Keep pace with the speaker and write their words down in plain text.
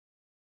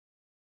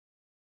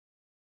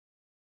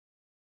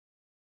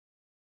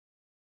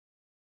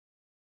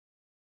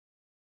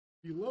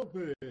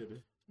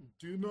Beloved,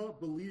 do not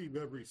believe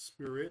every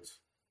spirit,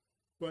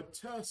 but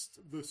test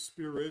the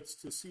spirits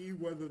to see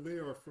whether they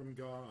are from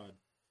God,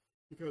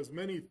 because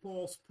many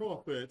false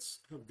prophets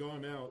have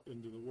gone out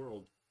into the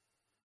world.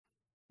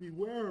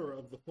 Beware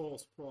of the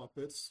false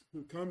prophets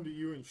who come to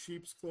you in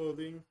sheep's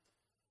clothing,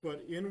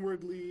 but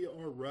inwardly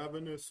are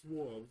ravenous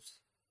wolves.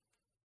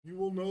 You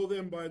will know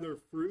them by their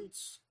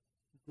fruits.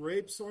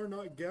 Grapes are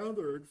not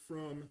gathered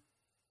from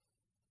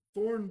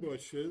thorn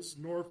bushes,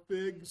 nor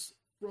figs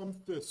from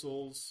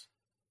thistles,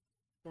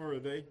 are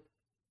they?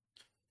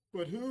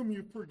 But whom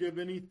you forgive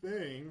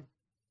anything,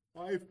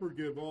 I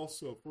forgive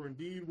also. For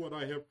indeed what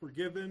I have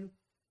forgiven,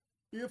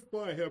 if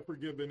I have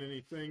forgiven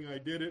anything, I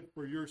did it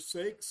for your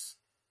sakes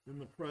in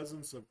the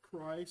presence of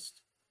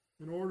Christ,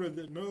 in order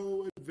that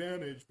no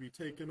advantage be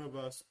taken of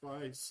us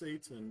by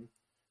Satan,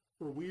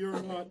 for we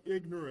are not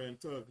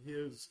ignorant of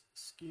his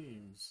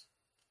schemes.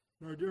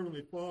 Our dear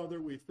Heavenly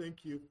Father, we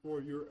thank you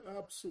for your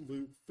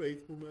absolute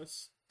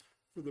faithfulness,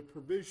 for the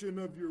provision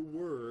of your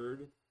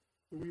word,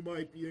 that we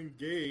might be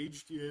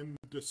engaged in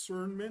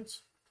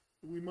discernment,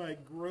 that we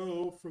might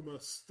grow from a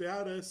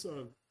status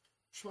of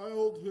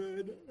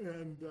childhood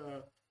and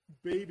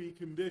baby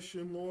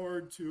condition,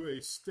 Lord, to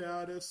a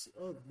status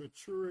of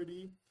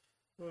maturity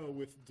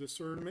with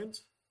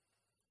discernment.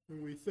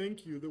 And we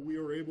thank you that we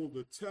are able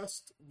to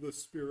test the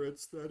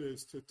spirits, that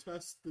is, to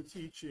test the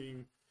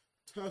teaching,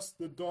 test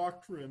the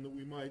doctrine, that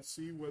we might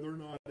see whether or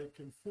not it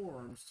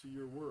conforms to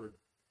your word.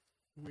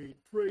 We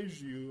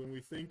praise you and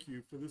we thank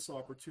you for this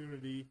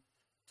opportunity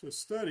to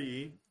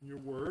study your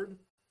word,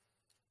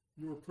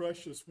 your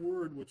precious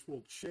word, which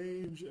will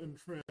change and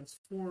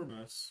transform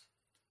us.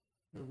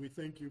 And we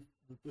thank you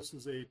that this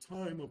is a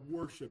time of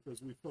worship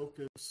as we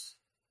focus,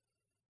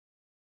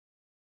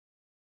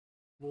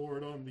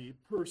 Lord, on the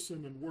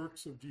person and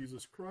works of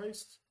Jesus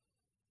Christ.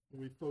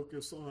 We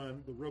focus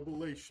on the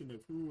revelation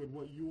of who and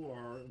what you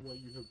are and what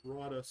you have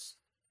brought us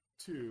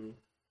to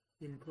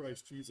in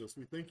Christ Jesus.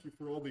 We thank you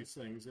for all these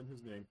things in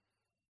his name.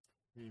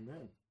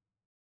 Amen.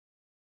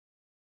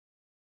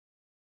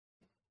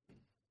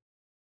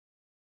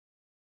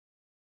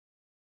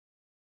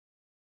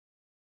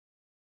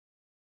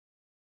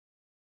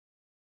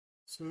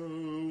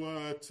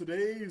 So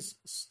today's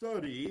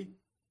study,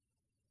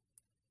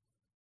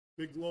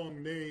 big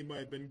long name,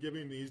 I've been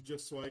giving these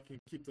just so I can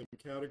keep them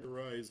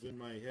categorized in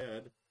my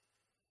head.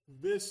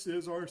 This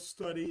is our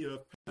study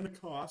of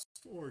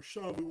Pentecost, or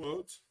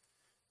Shavuot,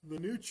 the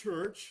new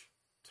church,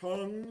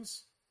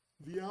 tongues,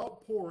 the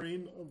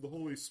outpouring of the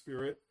Holy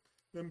Spirit,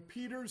 and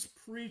Peter's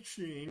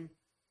preaching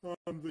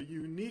on the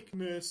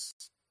uniqueness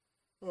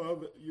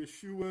of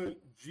Yeshua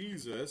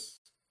Jesus.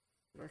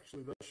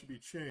 Actually, that should be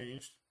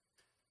changed.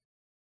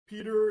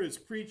 Peter is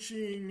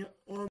preaching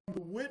on the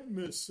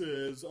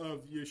witnesses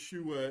of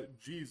Yeshua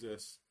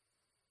Jesus.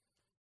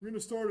 We're going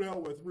to start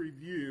out with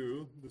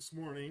review this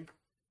morning.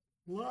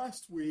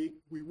 Last week,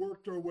 we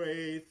worked our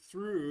way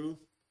through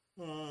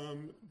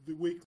the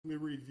weekly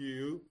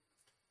review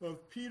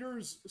of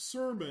Peter's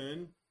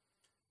sermon,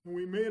 and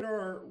we made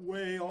our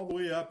way all the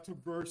way up to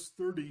verse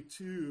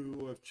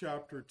 32 of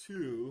chapter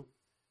 2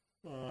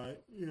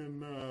 in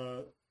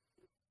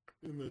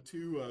the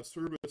two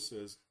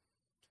services.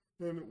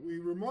 And we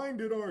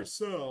reminded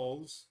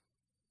ourselves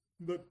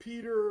that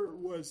Peter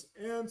was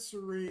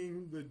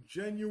answering the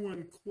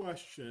genuine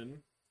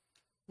question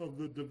of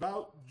the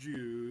devout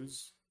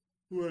Jews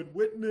who had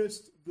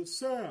witnessed the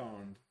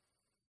sound,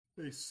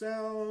 a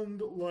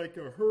sound like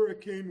a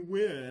hurricane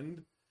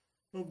wind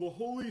of the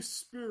Holy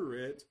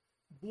Spirit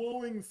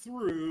blowing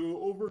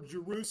through over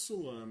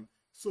Jerusalem,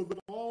 so that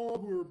all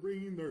who were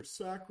bringing their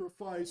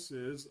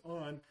sacrifices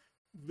on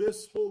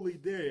this holy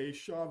day,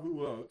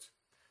 Shavuot,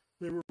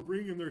 they were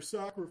bringing their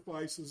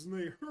sacrifices, and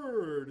they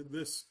heard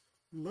this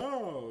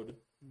loud,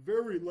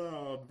 very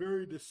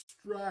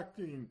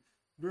distracting,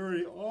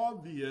 very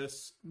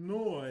obvious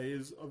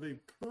noise of a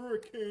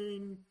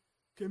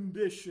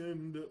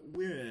hurricane-conditioned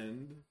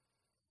wind,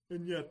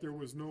 and yet there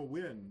was no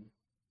wind.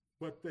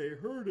 But they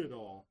heard it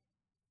all.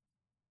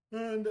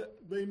 And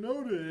they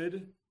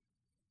noted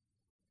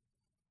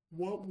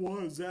what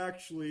was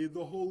actually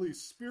the Holy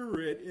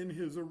Spirit in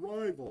his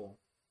arrival.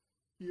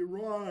 He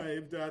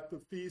arrived at the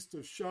feast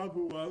of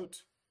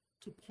Shavuot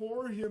to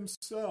pour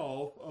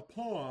himself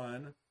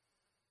upon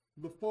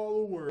the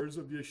followers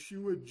of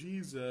Yeshua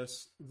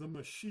Jesus, the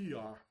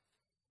Mashiach,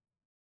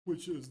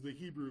 which is the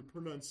Hebrew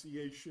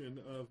pronunciation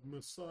of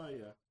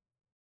Messiah.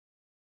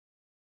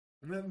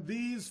 And then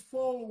these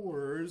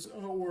followers,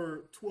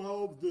 our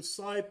 12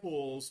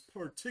 disciples,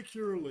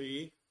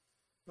 particularly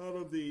out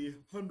of the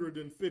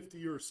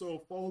 150 or so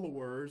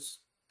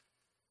followers,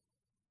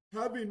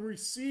 having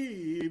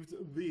received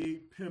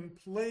the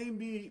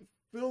pimplemi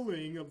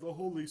filling of the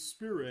Holy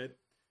Spirit,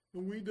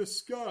 and we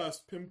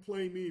discussed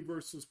pimplemi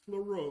versus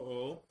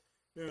pleroo,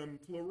 and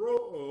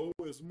pleroo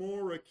is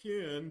more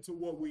akin to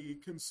what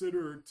we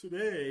consider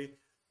today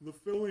the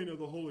filling of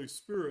the Holy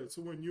Spirit.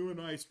 So when you and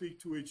I speak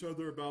to each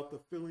other about the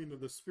filling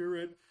of the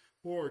Spirit,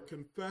 or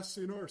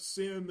confessing our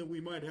sin, that we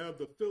might have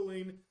the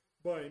filling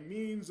by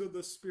means of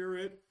the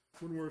Spirit,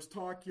 when we're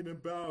talking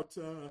about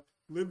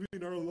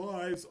living our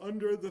lives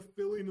under the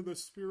filling of the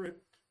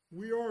Spirit,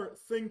 we are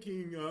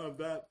thinking of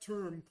that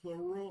term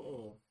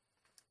pleroo.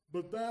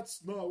 But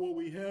that's not what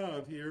we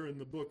have here in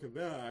the book of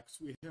Acts.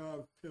 We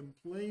have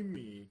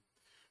pimplemi,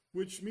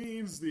 which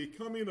means the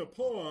coming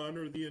upon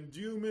or the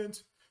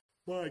endowment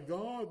by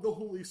God the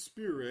Holy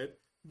Spirit,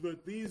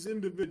 that these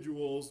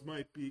individuals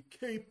might be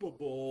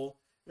capable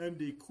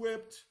and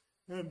equipped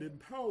and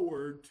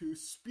empowered to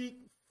speak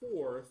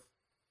forth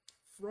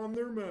from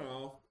their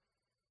mouth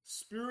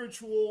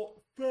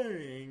spiritual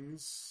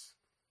things,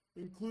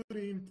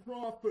 including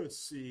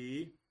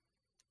prophecy,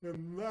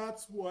 and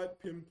that's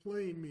what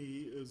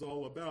pimplemi is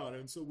all about.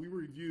 And so we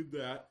reviewed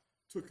that,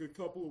 took a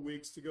couple of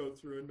weeks to go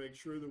through and make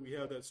sure that we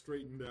had that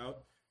straightened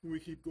out, and we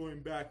keep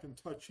going back and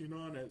touching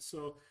on it.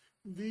 So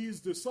these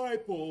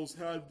disciples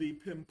had the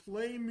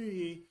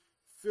pimplemi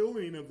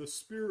filling of the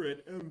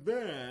Spirit, and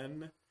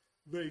then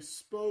they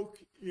spoke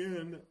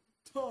in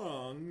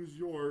tongues,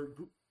 your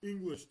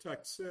English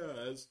text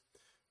says,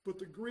 but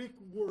the Greek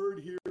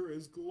word here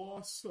is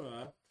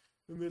glossa,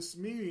 and this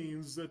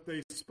means that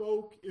they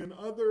spoke in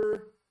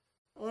other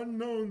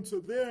unknown to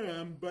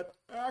them, but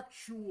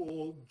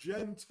actual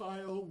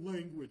Gentile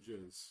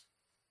languages.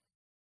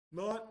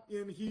 Not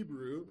in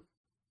Hebrew,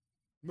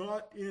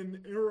 not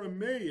in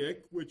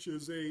Aramaic, which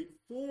is a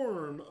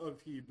form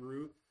of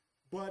Hebrew,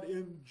 but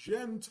in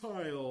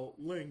Gentile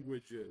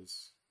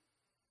languages.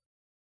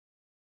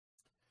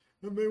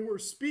 And they were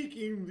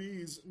speaking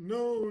these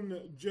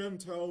known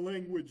Gentile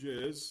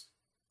languages,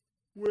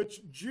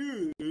 which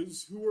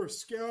Jews who are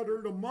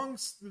scattered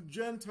amongst the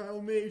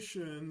Gentile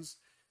nations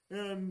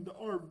and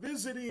are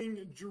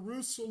visiting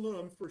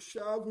Jerusalem for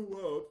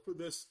Shavuot, for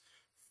this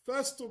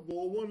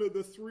festival, one of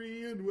the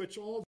three in which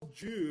all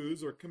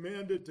Jews are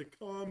commanded to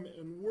come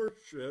and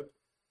worship.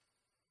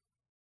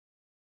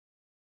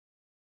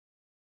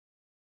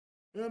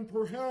 And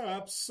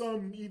perhaps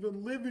some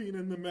even living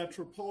in the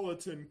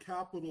metropolitan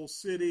capital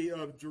city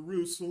of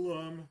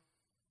Jerusalem,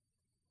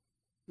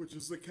 which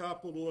is the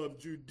capital of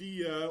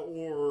Judea,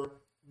 or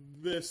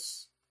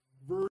this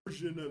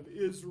version of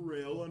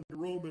Israel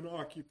under Roman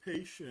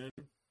occupation.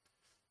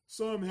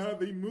 Some,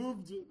 having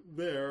moved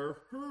there,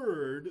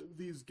 heard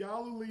these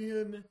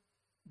Galilean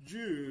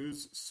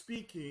Jews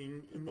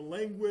speaking in the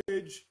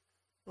language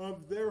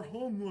of their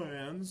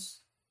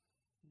homelands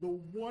the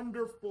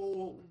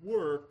wonderful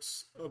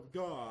works of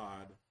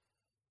God.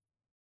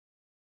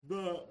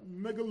 The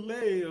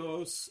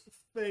megaleos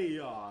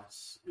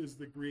theos is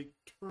the Greek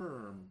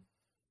term.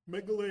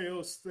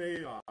 Megaleos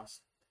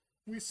theos.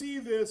 We see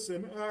this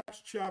in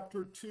Acts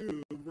chapter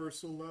 2,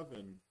 verse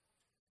 11,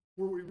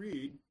 where we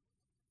read,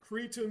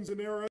 Cretans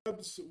and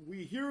Arabs,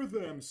 we hear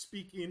them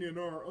speaking in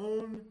our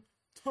own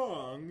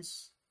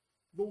tongues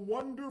the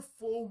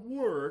wonderful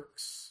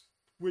works,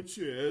 which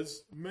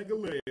is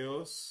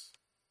megaleos.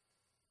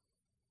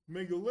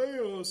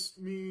 Megaleos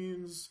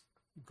means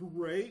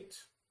great,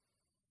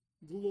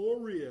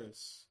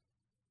 glorious,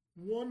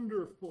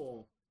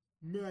 wonderful,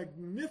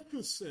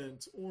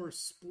 magnificent, or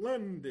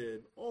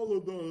splendid. All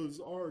of those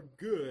are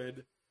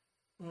good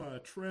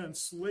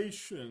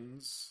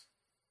translations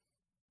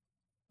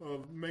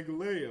of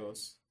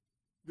megaleos.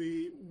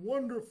 The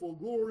wonderful,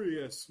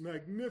 glorious,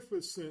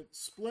 magnificent,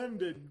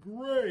 splendid,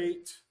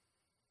 great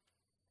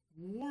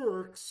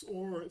works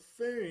or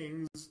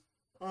things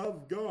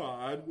of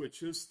God,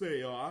 which is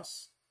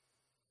theos,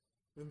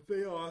 and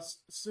theos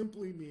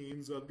simply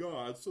means of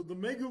God. So the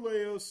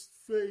megaleos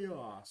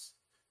theos,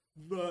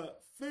 the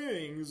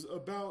things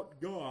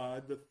about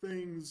God, the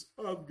things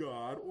of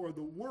God, or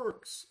the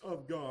works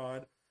of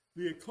God,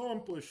 the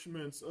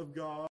accomplishments of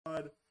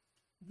God,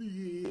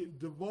 the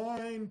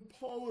divine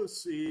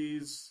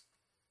policies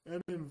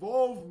and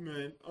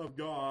involvement of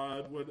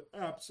God would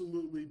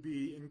absolutely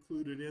be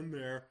included in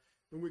there.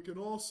 And we can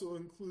also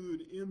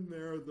include in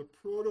there the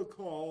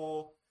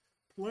protocol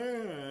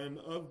plan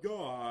of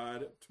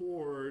God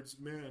towards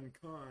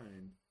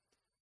mankind.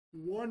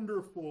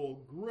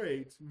 Wonderful,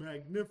 great,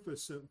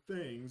 magnificent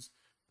things,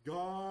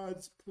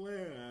 God's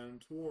plan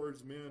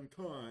towards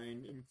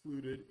mankind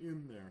included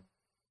in there.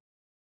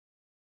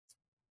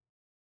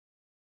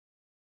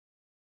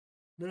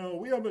 Now,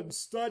 we haven't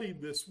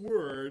studied this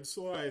word,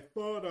 so I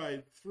thought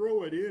I'd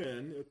throw it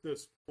in at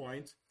this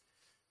point.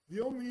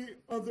 The only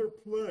other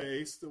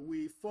place that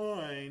we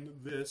find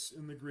this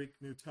in the Greek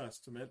New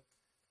Testament,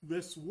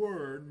 this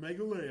word,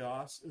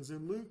 megaleos, is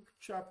in Luke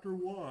chapter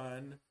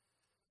 1,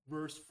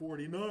 verse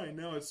 49.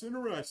 Now, it's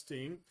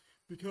interesting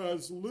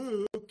because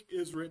Luke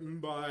is written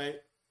by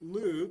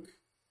Luke,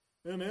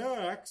 and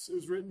Acts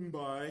is written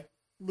by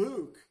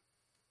Luke.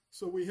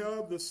 So we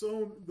have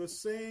the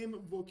same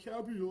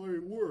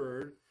vocabulary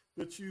word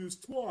that's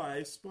used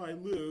twice by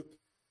Luke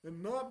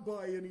and not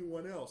by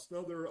anyone else.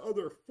 Now, there are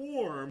other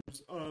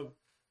forms of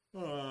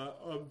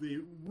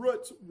the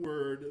root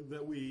word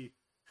that we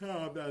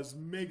have as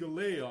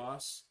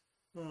megaleos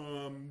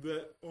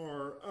that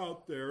are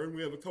out there, and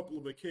we have a couple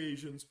of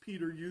occasions.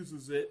 Peter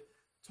uses it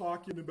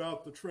talking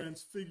about the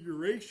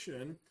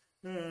transfiguration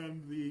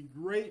and the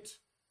great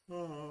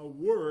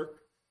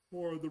work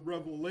or the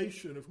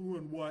revelation of who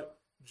and what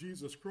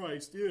Jesus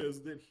Christ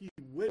is that he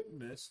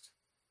witnessed.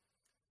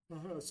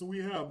 So we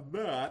have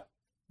that.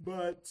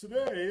 But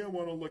today I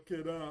want to look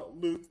at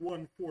Luke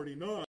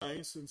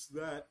 1:49, since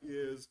that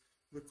is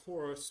the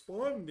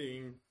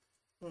corresponding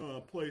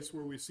place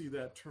where we see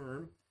that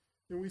term.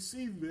 And we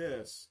see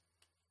this.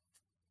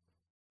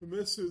 And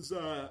this is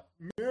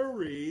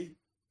Mary,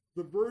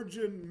 the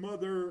Virgin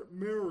Mother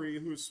Mary,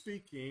 who is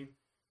speaking.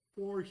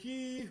 For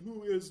he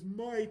who is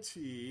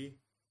mighty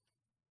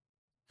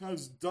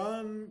has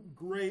done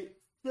great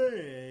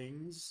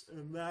things,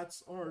 and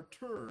that's our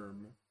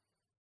term.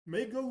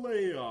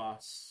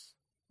 Megaleos,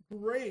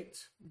 great,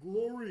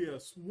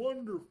 glorious,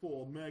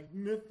 wonderful,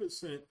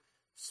 magnificent,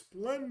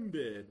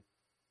 splendid,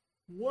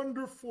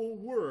 wonderful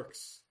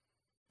works.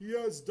 He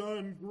has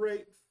done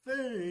great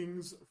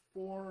things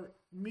for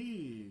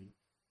me,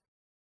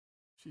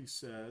 she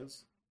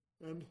says,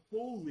 and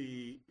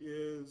holy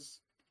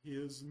is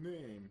his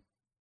name.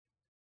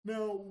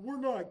 Now, we're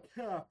not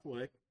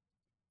Catholic.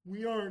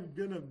 We aren't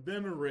going to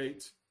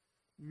venerate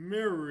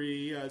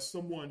Mary as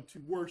someone to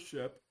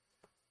worship.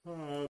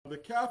 The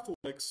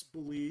Catholics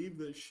believe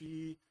that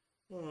she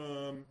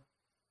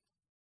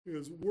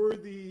is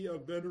worthy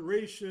of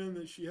veneration,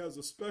 that she has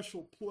a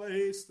special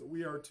place, that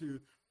we are to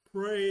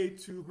pray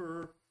to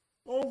her.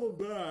 All of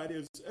that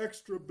is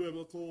extra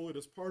biblical. It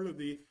is part of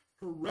the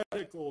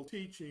heretical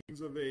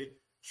teachings of a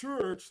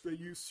church that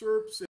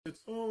usurps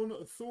its own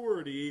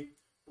authority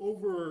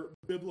over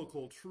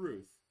biblical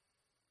truth.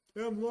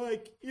 And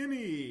like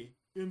any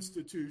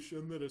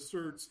institution that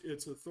asserts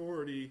its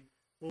authority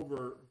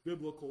over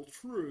biblical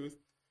truth,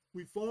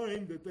 we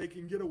find that they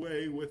can get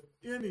away with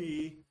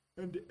any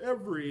and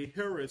every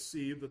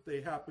heresy that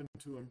they happen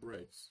to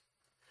embrace.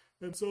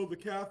 And so the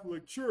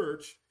Catholic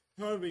Church,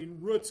 having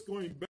roots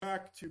going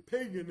back to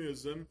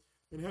paganism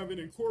and having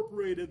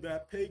incorporated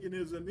that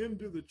paganism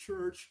into the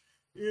church,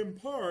 in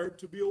part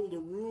to be able to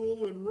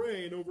rule and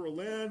reign over a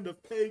land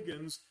of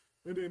pagans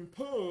and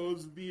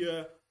impose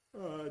via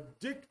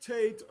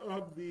dictate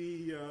of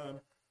the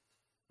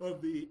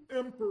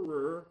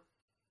emperor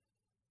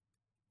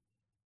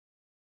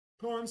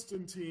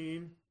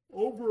Constantine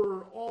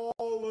over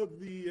all of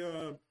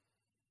the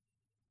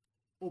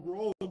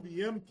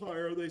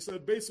empire. They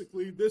said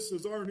basically this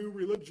is our new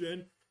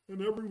religion,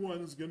 and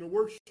everyone's going to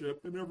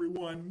worship, and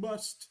everyone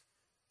must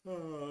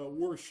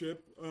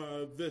worship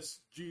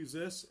this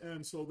Jesus.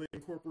 And so they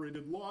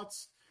incorporated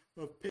lots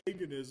of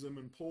paganism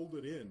and pulled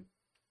it in.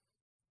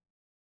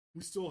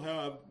 We still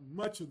have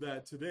much of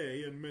that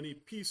today, and many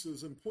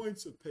pieces and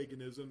points of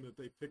paganism that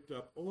they picked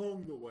up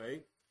along the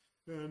way,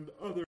 and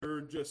other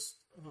just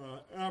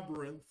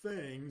aberrant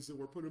things that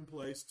were put in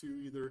place to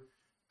either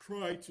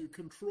try to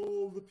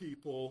control the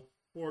people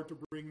or to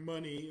bring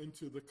money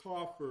into the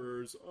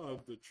coffers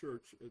of the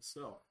church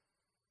itself.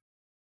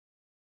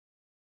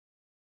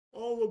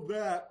 All of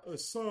that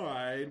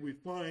aside, we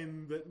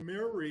find that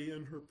Mary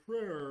in her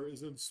prayer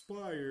is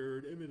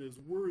inspired, and it is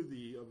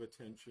worthy of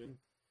attention.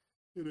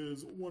 It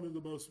is one of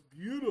the most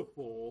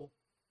beautiful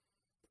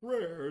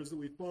prayers that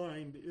we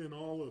find in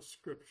all of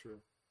Scripture.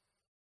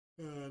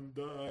 And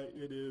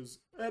it is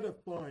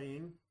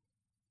edifying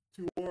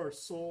to our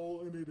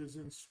soul, and it is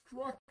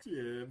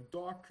instructive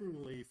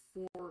doctrinally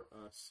for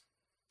us.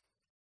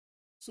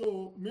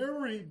 So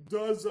Mary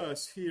does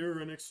us here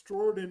an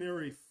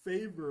extraordinary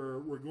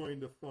favor, we're going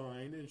to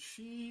find, and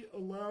she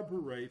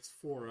elaborates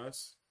for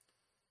us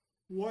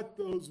what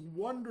those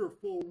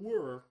wonderful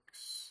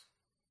works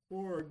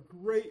or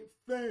great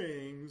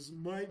things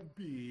might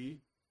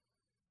be,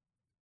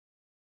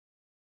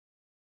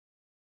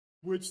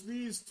 which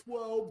these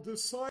 12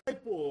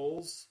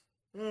 disciples,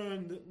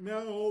 and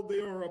now they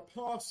are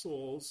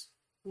apostles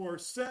or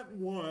sent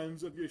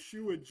ones of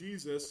Yeshua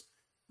Jesus,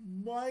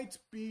 might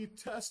be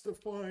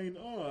testifying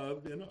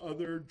of in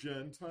other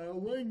Gentile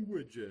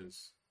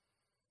languages.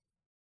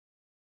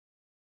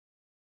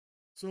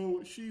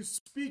 So she's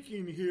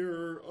speaking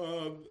here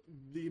of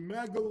the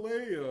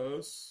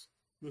megaleos,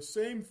 the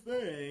same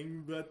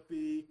thing that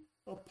the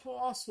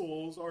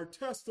apostles are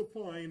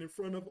testifying in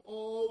front of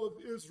all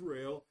of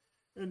Israel,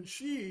 and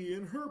she,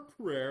 in her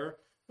prayer,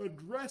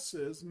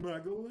 addresses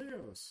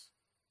megaleos.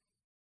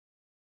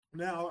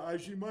 Now,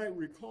 as you might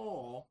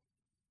recall,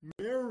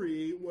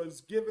 Mary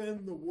was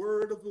given the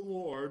word of the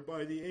Lord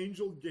by the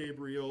angel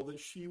Gabriel that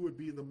she would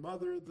be the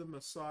mother of the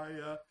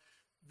Messiah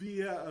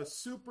via a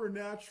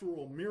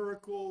supernatural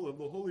miracle of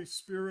the Holy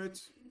Spirit.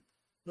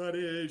 That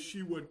is,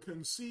 she would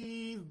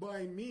conceive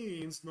by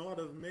means not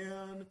of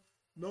man,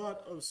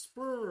 not of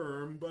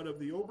sperm, but of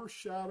the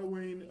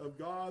overshadowing of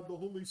God the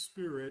Holy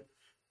Spirit,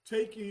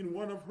 taking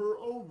one of her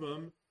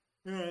ovum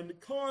and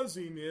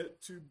causing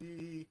it to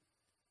be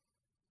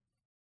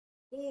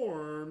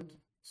formed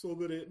so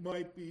that it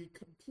might be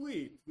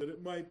complete, that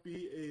it might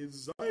be a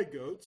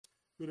zygote,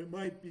 that it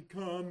might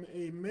become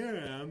a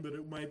man, that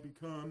it might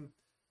become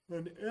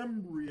an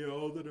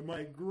embryo, that it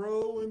might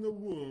grow in the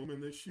womb,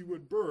 and that she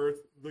would birth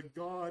the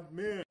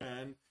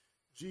God-man,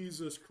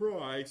 Jesus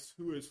Christ,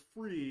 who is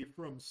free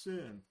from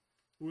sin.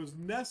 It was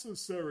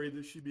necessary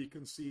that she be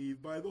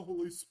conceived by the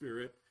Holy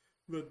Spirit,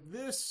 that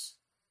this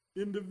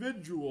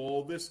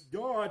individual, this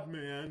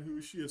God-man,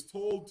 who she is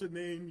told to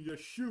name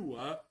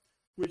Yeshua,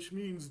 which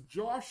means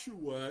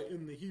Joshua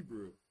in the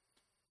Hebrew.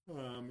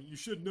 You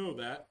should know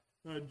that.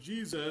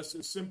 Jesus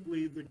is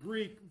simply the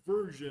Greek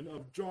version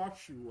of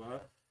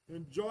Joshua,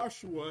 and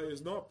Joshua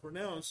is not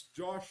pronounced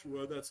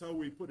Joshua. That's how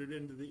we put it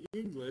into the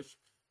English.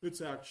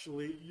 It's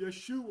actually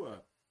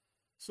Yeshua.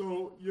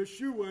 So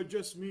Yeshua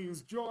just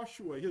means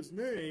Joshua. His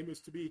name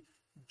is to be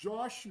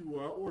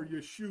Joshua or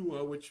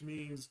Yeshua, which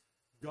means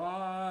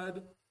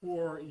God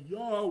or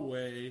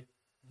Yahweh.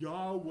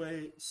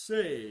 Yahweh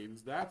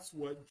saves. That's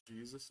what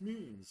Jesus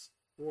means.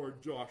 Or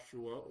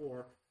Joshua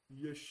or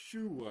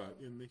Yeshua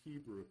in the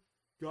Hebrew.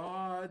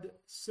 God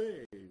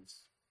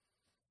saves.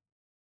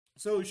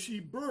 So she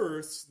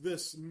births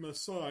this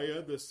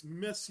Messiah, this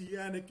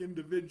messianic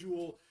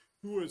individual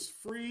who is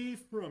free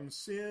from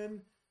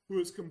sin, who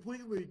is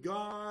completely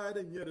God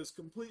and yet is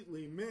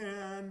completely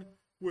man,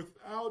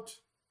 without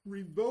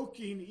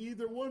revoking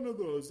either one of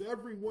those.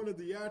 Every one of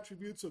the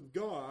attributes of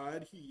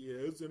God he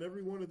is, and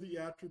every one of the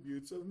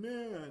attributes of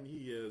man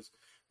he is.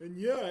 And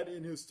yet,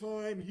 in his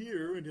time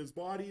here, in his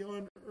body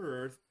on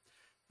earth,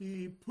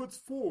 he puts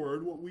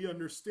forward what we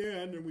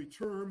understand and we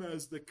term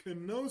as the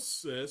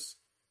kenosis,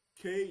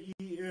 K-E-N-O-S-I-S,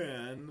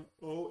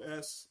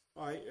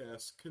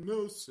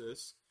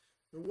 kenosis.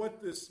 And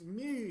what this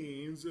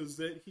means is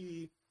that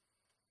he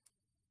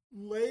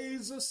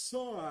lays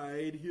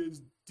aside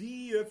his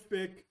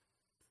deific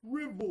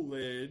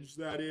privilege,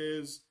 that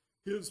is,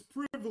 his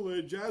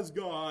privilege as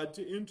God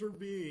to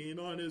intervene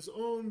on his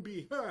own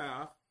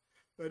behalf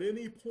at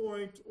any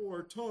point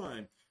or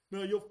time.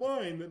 Now, you'll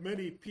find that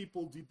many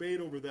people debate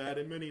over that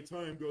and many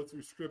times go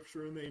through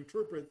Scripture and they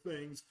interpret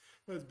things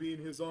as being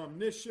his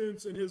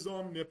omniscience and his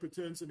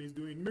omnipotence and he's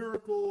doing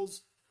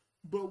miracles.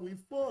 But we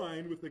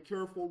find with a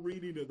careful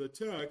reading of the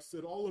text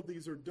that all of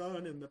these are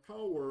done in the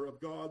power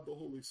of God the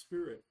Holy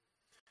Spirit.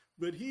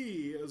 That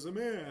he, as a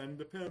man,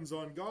 depends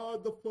on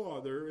God the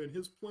Father and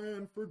his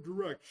plan for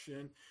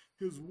direction,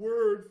 his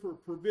word for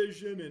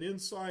provision and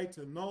insight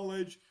and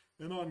knowledge,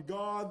 and on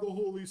God the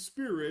Holy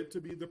Spirit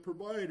to be the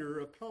provider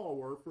of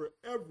power for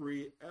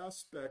every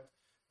aspect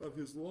of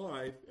his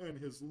life and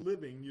his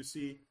living. You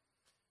see,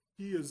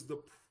 he is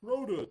the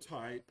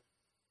prototype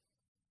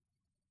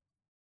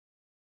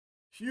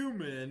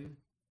human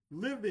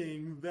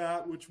living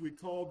that which we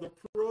call the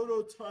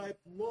prototype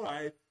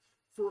life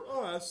for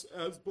us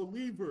as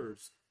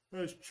believers.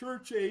 As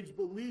church-age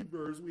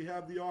believers, we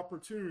have the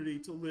opportunity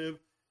to live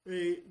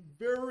a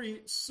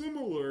very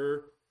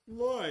similar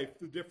life.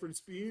 The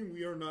difference being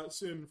we are not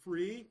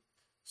sin-free.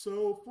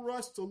 So for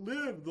us to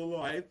live the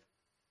life,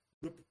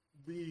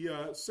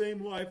 the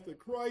same life that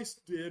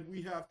Christ did,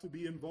 we have to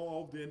be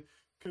involved in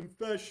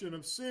confession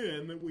of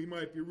sin that we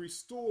might be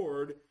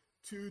restored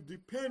to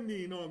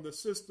depending on the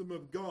system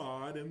of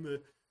God and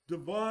the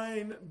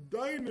divine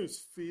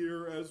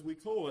dynasphere, as we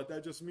call it.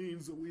 That just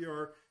means that we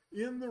are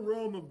in the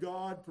realm of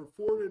God,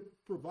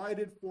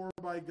 provided for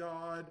by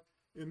God,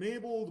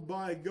 enabled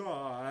by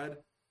God,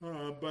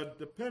 but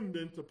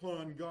dependent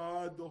upon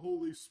God, the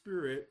Holy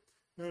Spirit.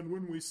 And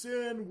when we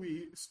sin,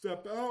 we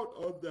step out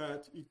of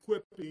that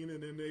equipping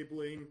and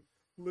enabling,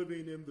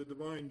 living in the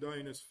divine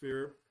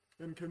dynasphere,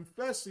 and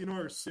confessing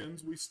our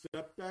sins, we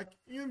step back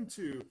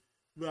into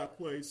that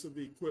place of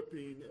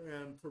equipping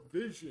and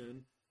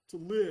provision to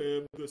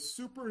live the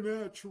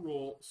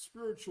supernatural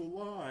spiritual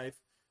life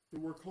that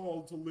we're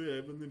called to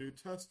live in the New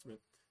Testament.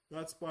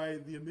 That's by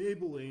the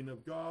enabling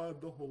of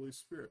God, the Holy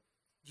Spirit.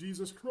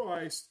 Jesus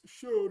Christ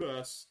showed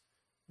us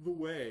the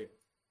way.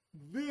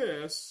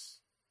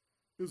 This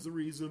is the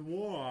reason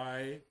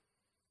why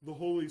the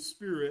Holy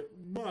Spirit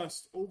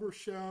must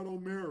overshadow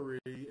Mary,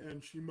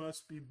 and she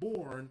must be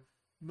born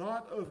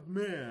not of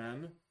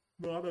man,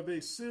 not of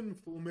a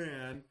sinful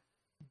man,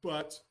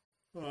 but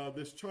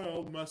this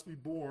child must be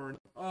born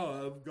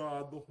of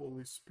God the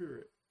Holy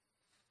Spirit.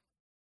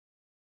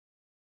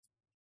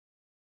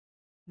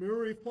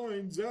 Mary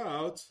finds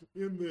out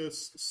in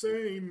this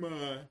same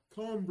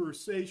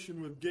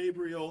conversation with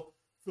Gabriel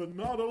that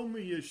not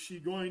only is she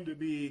going to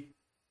be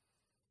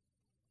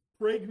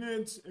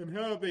pregnant and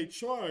have a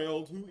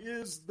child who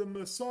is the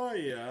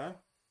Messiah,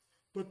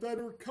 but that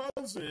her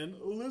cousin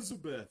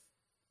Elizabeth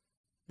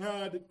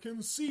had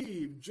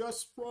conceived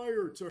just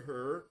prior to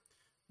her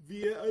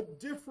via a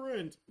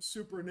different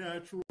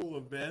supernatural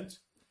event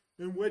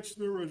in which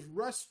there was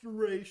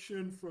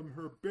restoration from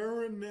her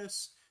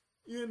barrenness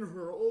in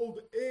her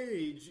old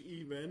age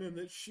even, and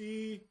that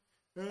she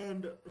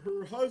and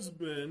her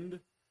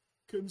husband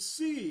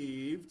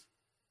conceived,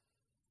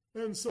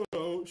 and so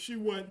she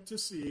went to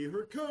see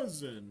her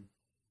cousin.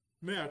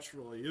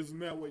 Naturally, isn't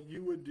that what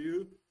you would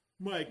do?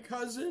 My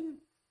cousin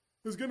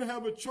is going to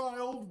have a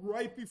child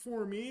right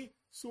before me,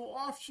 so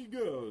off she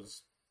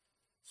goes.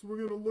 So we're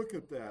going to look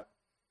at that.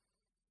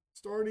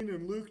 Starting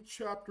in Luke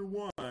chapter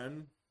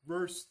 1,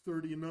 verse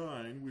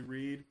 39, we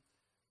read,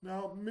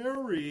 "Now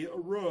Mary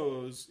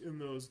arose in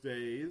those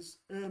days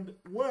and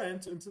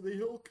went into the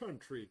hill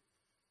country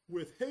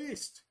with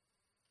haste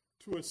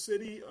to a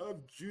city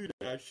of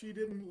Judah. She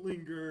didn't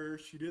linger.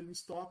 She didn't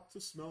stop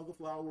to smell the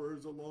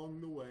flowers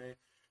along the way,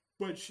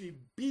 but she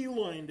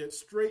beelined it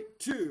straight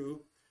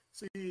to.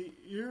 See,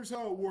 here's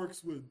how it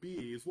works with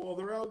bees. While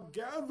they're out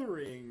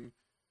gathering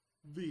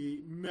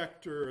the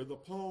nectar, the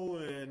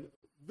pollen,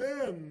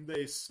 then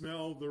they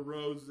smell the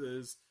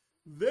roses.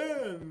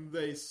 Then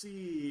they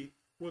see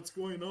what's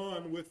going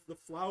on with the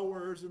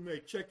flowers, and they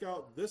check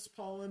out this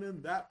pollen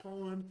and that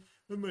pollen,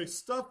 and they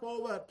stuff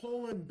all that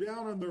pollen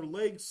down on their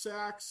leg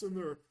sacs and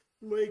their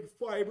leg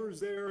fibers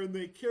there, and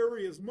they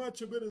carry as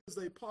much of it as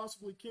they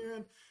possibly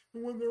can.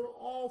 And when they're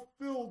all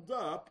filled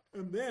up,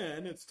 and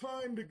then it's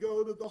time to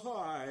go to the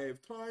hive,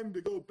 time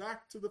to go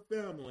back to the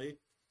family.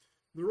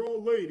 They're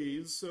all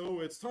ladies,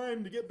 so it's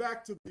time to get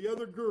back to the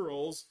other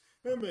girls,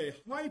 and they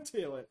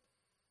hightail it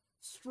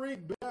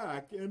straight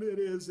back, and it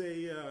is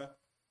a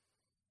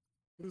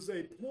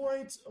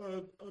point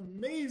of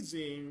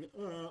amazing,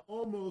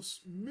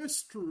 almost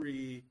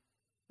mystery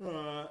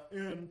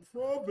and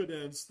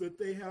providence that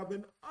they have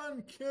an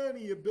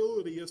uncanny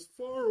ability as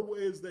far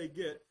away as they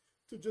get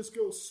to just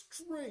go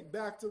straight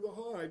back to the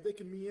hive. They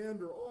can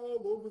meander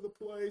all over the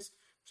place,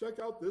 check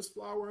out this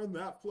flower and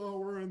that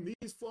flower and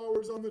these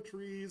flowers on the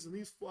trees and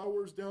these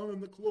flowers down in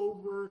the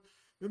clover,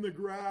 in the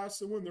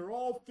grass, and when they're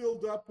all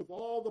filled up with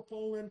all the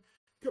pollen,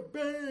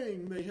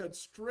 kabang, they head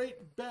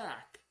straight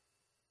back.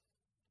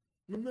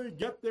 When they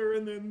get there,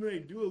 and then they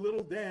do a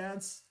little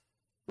dance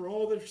for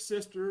all their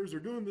sisters. They're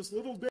doing this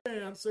little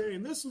dance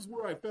saying, this is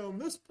where I found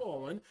this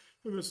pollen,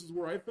 and this is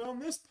where I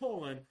found this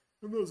pollen.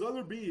 And those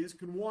other bees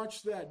can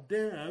watch that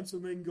dance,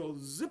 and they can go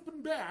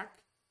zipping back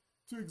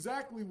to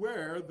exactly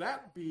where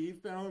that bee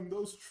found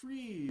those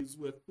trees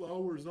with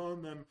flowers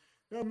on them,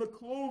 and the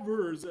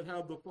clovers that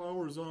have the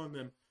flowers on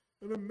them.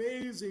 An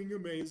amazing,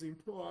 amazing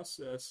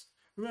process.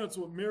 And that's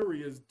what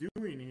Mary is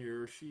doing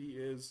here. She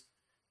is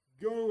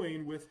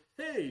going with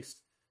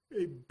haste,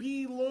 a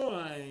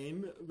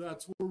beeline.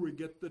 That's where we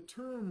get the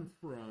term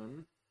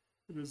from.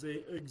 It is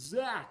a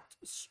exact,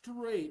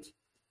 straight,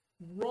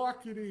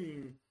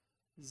 rocketing,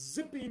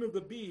 zipping of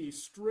the bee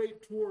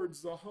straight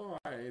towards the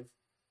hive.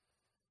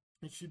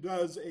 And she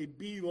does a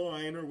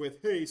beeline, or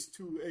with haste,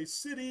 to a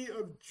city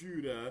of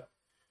Judah.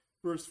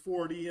 Verse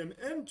 40, and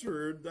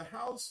entered the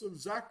house of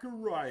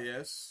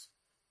Zacharias,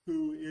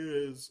 who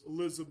is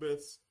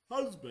Elizabeth's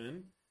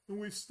husband. And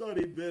we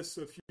studied this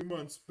a few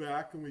months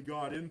back, and we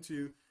got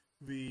into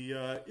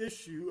the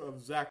issue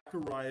of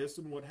Zacharias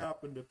and what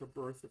happened at the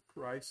birth of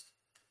Christ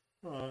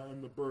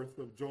and the birth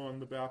of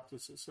John the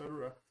Baptist,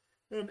 etc.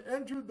 And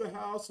entered the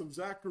house of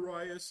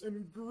Zacharias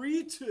and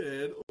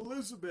greeted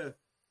Elizabeth.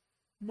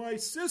 My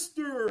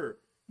sister,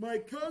 my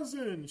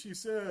cousin, she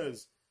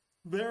says,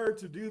 there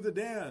to do the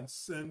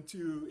dance and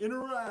to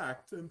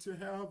interact and to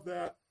have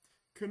that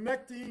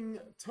connecting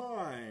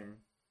time.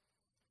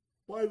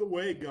 By the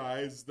way,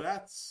 guys,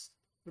 that's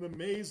an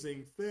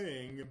amazing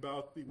thing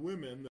about the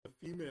women, the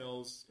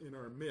females in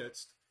our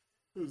midst,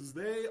 is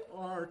they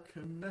are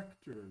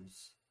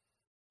connectors.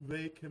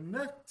 They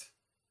connect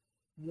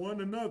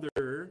one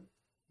another.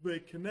 They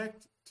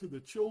connect to the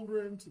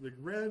children, to the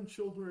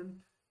grandchildren.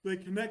 They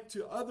connect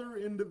to other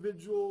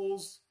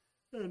individuals.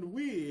 And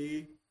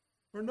we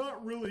are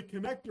not really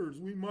connectors.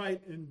 We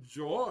might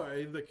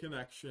enjoy the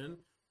connection.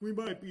 We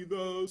might be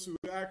those who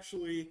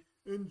actually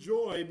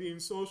enjoy being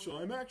social.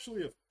 I'm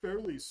actually a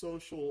fairly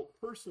social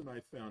person, I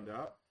found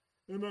out.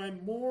 And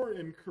I'm more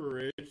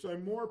encouraged,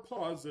 I'm more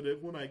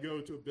positive when I go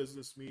to a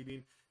business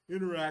meeting,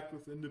 interact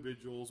with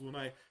individuals, when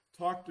I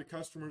talk to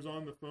customers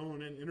on the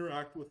phone and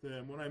interact with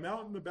them, when I'm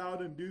out and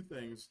about and do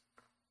things.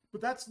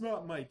 But that's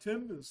not my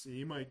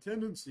tendency. My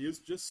tendency is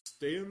just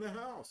stay in the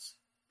house.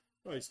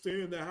 I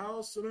stay in the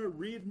house and I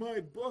read my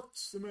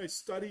books and I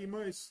study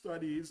my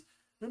studies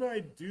and I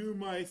do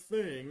my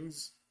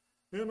things.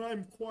 And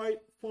I'm quite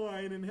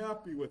fine and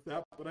happy with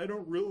that, but I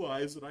don't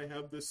realize that I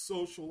have this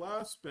social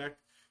aspect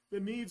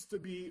that needs to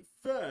be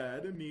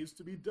fed and needs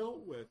to be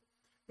dealt with.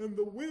 And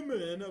the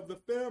women of the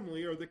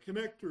family are the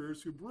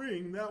connectors who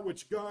bring that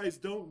which guys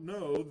don't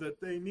know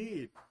that they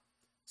need.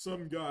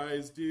 Some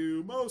guys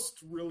do,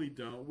 most really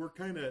don't. We're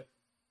kind of,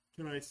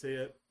 can I say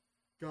it?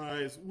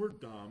 Guys, we're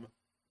dumb.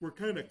 We're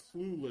kind of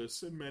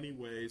clueless in many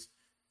ways.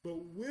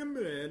 But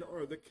women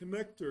are the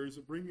connectors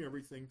that bring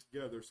everything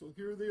together. So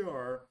here they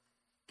are,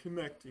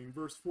 connecting.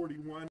 Verse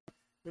 41,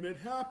 and it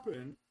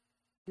happened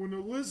when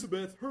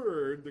Elizabeth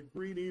heard the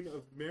greeting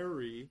of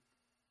Mary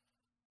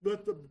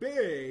that the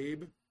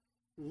babe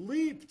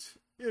leaped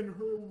in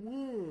her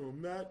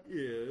womb. That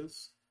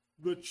is,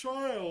 the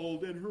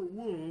child in her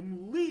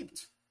womb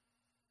leaped,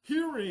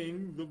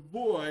 hearing the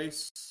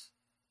voice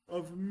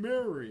of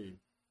Mary.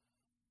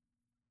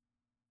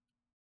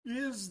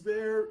 Is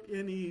there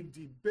any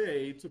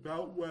debate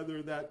about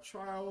whether that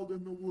child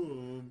in the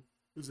womb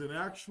is an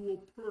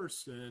actual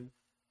person,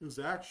 is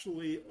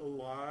actually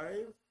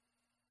alive?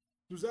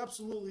 There's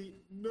absolutely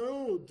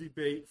no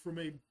debate from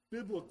a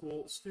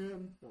biblical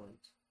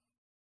standpoint.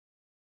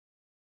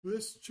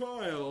 This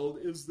child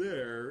is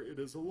there, it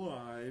is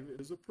alive, it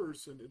is a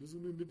person, it is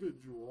an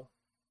individual.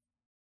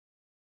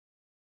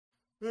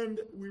 And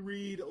we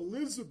read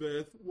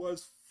Elizabeth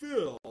was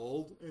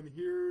filled, and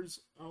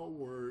here's our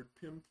word,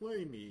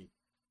 pimplemi.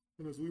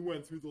 And as we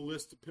went through the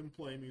list of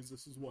pimplemis,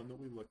 this is one that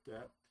we looked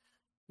at,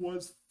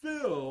 was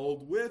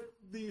filled with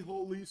the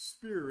Holy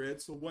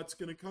Spirit. So what's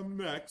going to come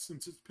next,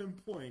 since it's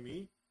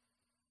pimplemi?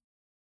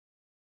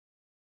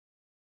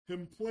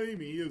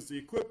 Pimplemi is the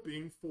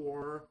equipping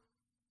for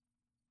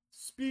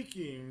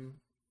speaking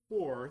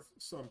forth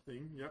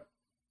something. Yep.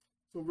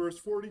 So verse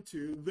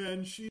 42,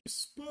 then she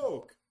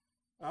spoke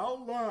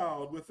out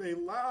loud with a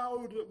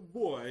loud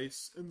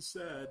voice and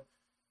said,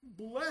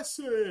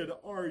 blessed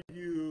are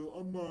you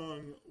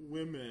among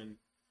women,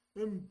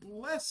 and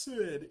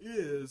blessed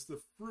is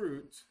the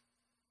fruit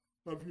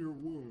of your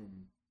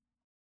womb.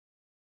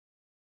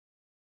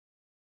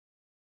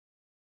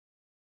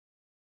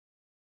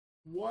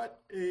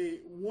 What a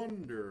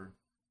wonder.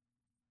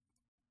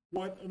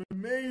 What an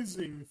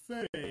amazing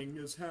thing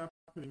is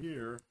happening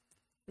here.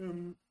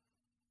 And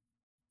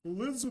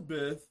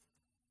Elizabeth,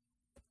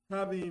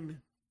 having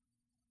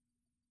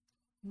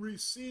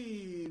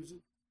received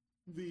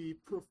the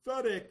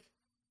prophetic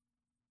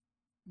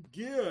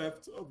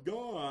gift of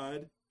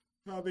God,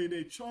 having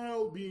a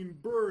child being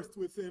birthed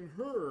within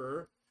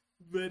her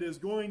that is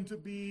going to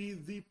be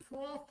the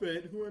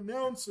prophet who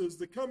announces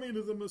the coming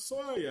of the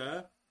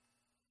Messiah,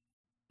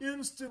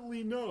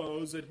 instantly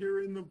knows at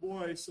hearing the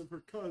voice of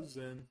her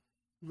cousin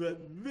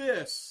that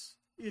this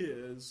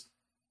is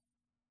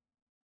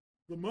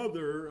the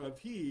mother of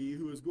he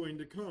who is going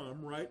to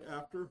come right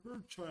after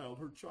her child.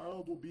 Her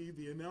child will be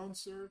the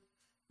announcer,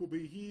 will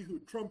be he who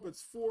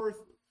trumpets forth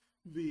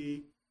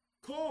the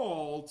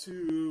call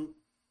to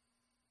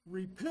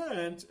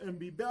repent and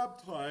be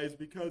baptized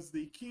because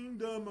the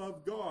kingdom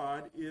of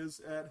God is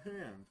at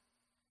hand.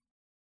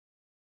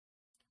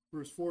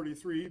 Verse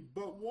 43,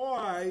 but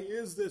why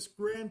is this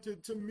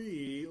granted to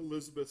me,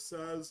 Elizabeth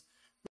says,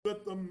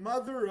 that the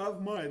mother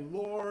of my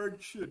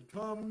Lord should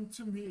come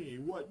to me?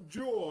 What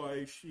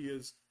joy she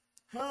is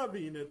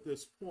having at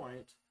this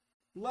point.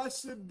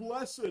 Blessed,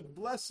 blessed,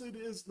 blessed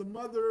is the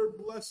mother,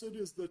 blessed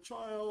is the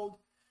child.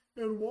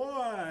 And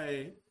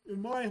why,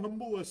 in my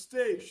humble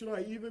estate, should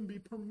I even be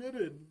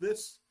permitted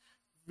this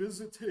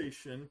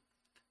visitation?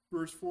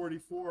 Verse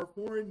 44,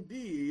 for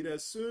indeed,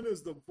 as soon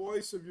as the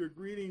voice of your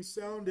greeting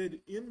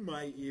sounded in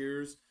my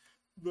ears,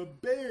 the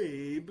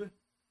babe,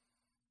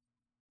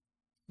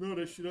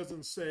 notice she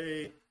doesn't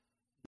say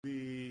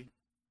the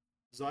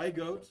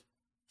zygote,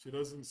 she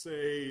doesn't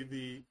say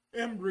the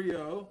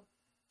embryo,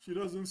 she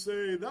doesn't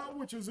say that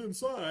which is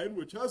inside,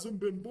 which hasn't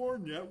been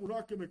born yet, we're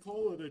not going to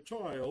call it a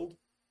child.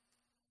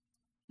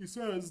 He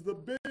says,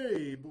 the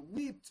babe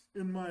leaped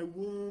in my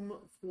womb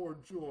for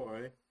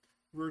joy.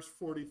 Verse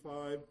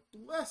 45,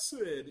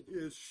 blessed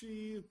is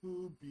she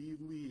who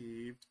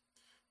believed,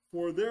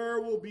 for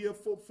there will be a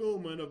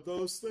fulfillment of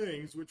those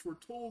things which were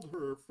told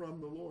her from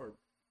the Lord.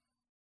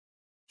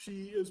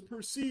 She is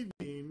perceiving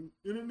in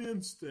an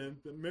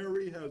instant that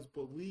Mary has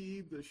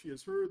believed, that she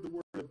has heard the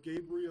word of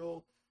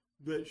Gabriel,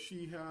 that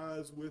she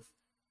has with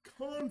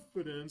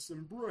confidence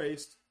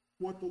embraced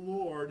what the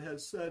Lord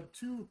has said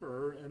to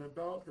her and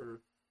about her.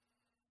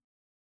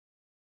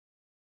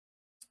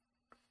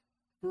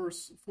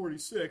 Verse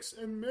 46,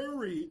 and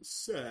Mary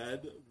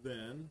said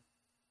then,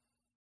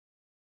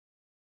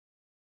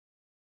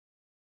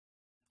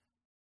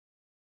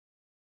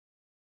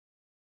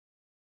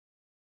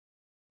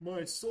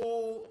 my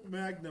soul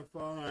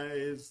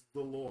magnifies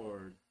the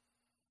Lord.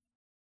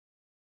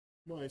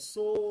 My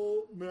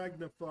soul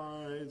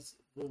magnifies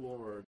the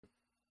Lord.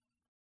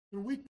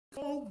 And we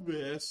call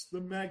this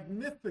the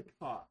Magnificat.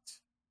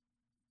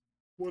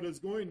 What is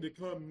going to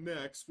come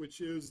next, which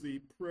is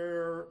the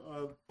prayer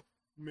of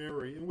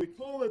Mary. And we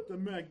call it the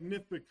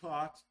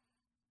Magnificat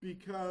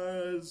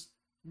because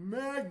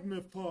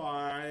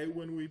magnify,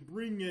 when we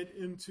bring it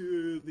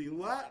into the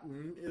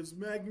Latin, is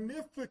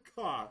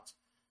Magnificat.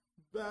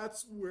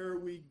 That's where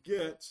we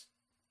get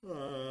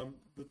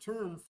the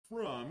term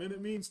from, and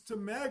it means to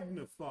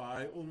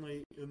magnify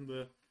only in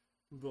the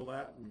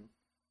Latin.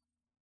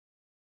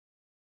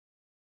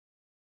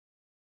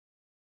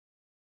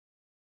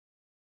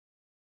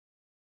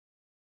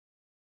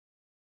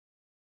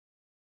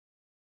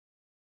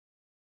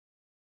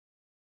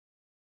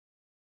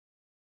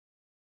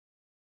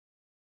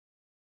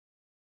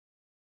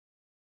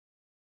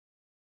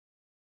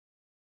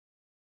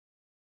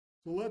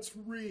 So let's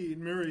read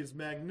Mary's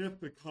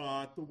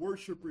Magnificat, the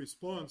worship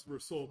response for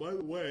soul. By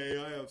the way,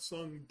 I have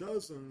sung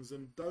dozens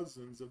and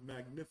dozens of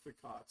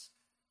Magnificats.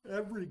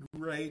 Every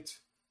great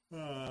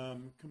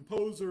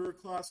composer,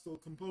 classical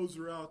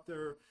composer out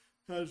there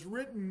has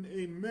written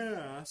a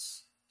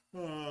mass,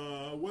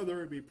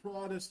 whether it be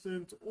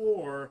Protestant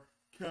or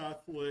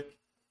Catholic,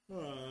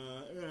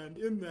 and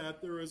in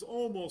that there is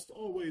almost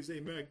always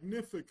a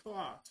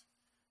Magnificat.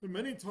 And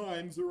many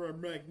times there are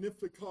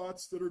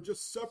Magnificats that are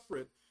just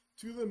separate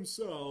to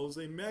themselves,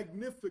 a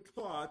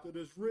Magnificat that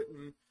is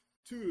written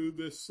to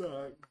this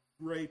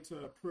great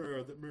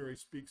prayer that Mary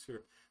speaks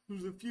here.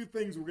 There's a few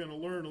things we're going to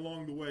learn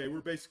along the way.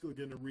 We're basically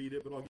going to read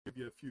it, but I'll give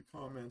you a few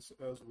comments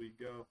as we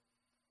go.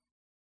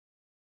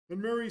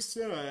 And Mary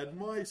said,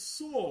 my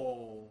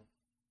soul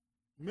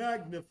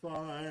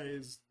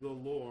magnifies the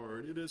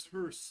Lord. It is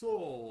her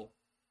soul.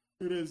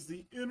 It is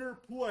the inner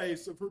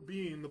place of her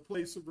being, the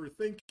place of her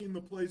thinking,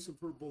 the place of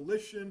her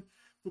volition,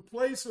 the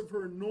place of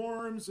her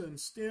norms and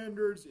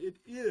standards. It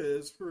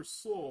is her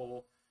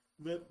soul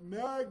that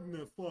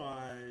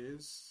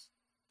magnifies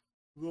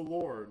the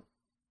Lord.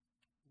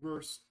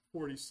 Verse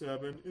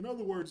 47. In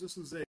other words, this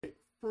is a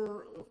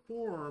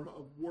form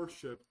of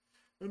worship.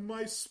 And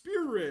my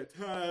spirit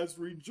has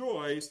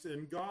rejoiced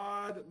in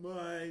God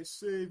my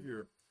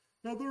Savior.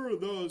 Now, there are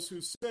those who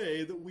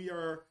say that we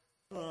are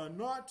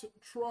not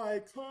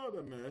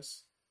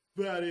trichotomous.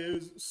 That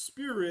is,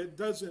 spirit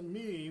doesn't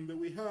mean that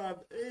we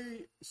have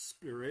a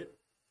spirit.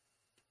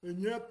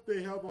 And yet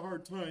they have a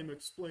hard time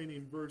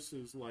explaining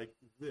verses like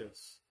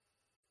this.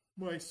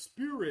 My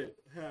spirit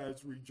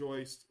has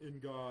rejoiced in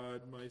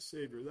God, my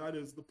Savior. That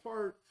is the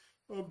part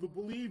of the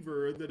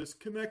believer that is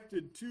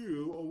connected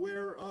to,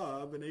 aware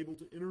of, and able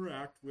to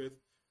interact with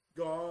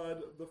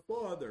God the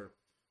Father.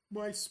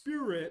 My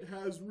spirit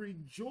has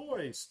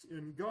rejoiced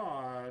in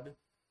God,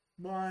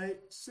 my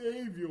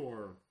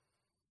Savior.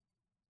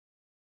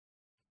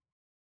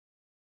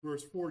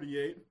 Verse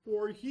 48,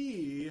 for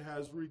he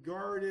has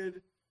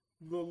regarded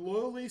the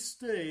lowly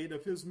state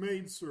of his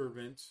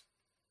maidservant.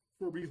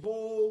 For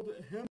behold,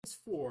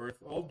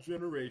 henceforth all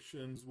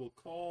generations will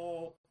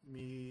call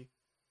me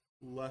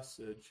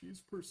blessed. She's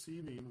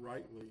perceiving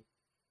rightly.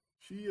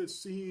 She is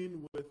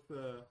seeing with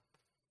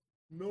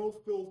no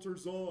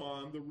filters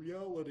on the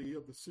reality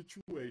of the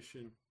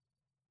situation.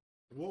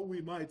 What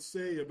we might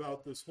say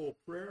about this whole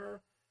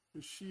prayer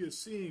is she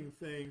is seeing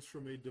things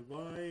from a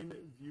divine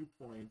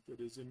viewpoint that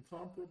is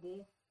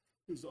incomparable,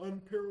 is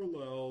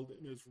unparalleled,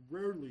 and is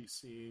rarely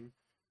seen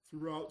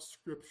throughout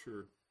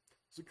Scripture.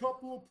 There's a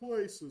couple of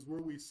places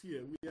where we see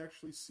it. We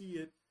actually see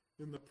it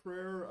in the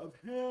prayer of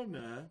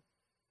Hannah,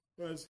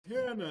 as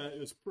Hannah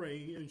is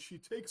praying, and she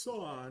takes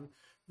on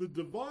the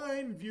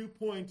divine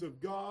viewpoint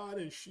of God,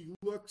 and she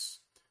looks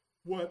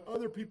what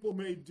other people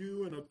may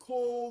do in a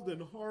cold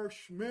and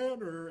harsh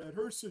manner at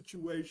her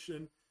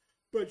situation,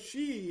 but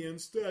she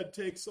instead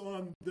takes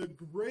on the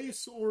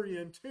grace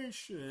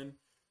orientation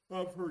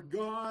of her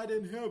God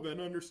in heaven,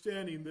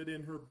 understanding that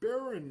in her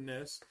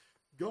barrenness,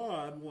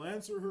 God will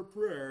answer her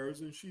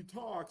prayers, and she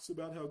talks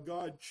about how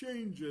God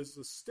changes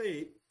the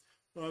state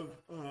of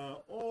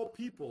all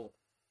people,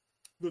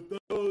 that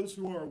those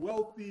who are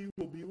wealthy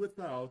will be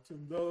without,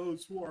 and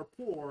those who are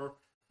poor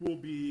will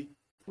be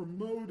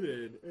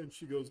promoted. And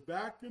she goes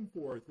back and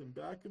forth and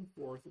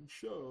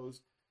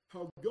shows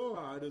how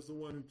God is the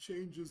one who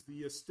changes the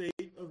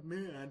estate of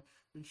man,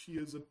 and she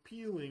is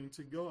appealing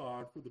to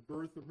God for the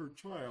birth of her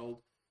child,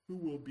 who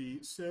will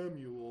be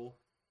Samuel,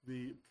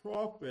 the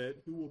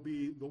prophet, who will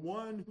be the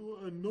one who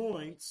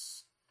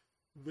anoints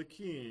the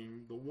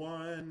king, the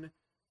one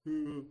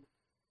who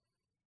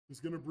is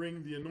going to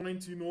bring the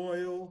anointing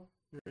oil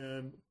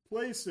and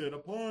place it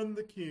upon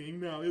the king.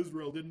 Now,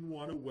 Israel didn't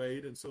want to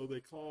wait, and so they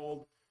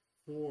called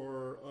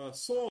for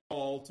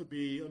Saul to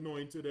be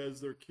anointed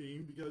as their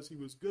king because he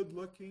was good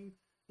looking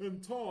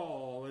and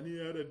tall, and he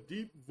had a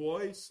deep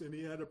voice, and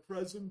he had a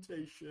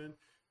presentation,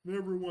 and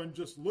everyone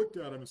just looked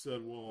at him and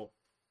said, well,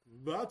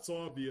 that's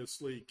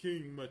obviously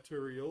king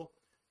material,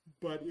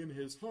 but in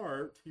his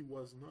heart, he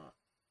was not.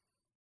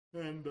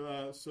 And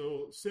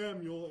so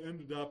Samuel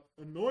ended up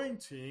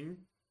anointing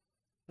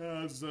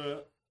as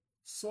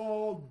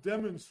Saul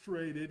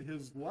demonstrated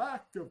his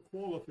lack of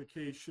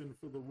qualification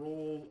for the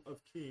role of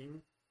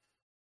king.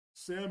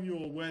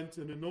 Samuel went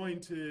and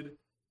anointed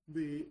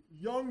the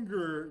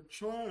younger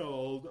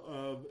child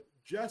of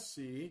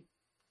Jesse,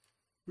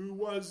 who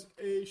was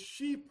a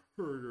sheep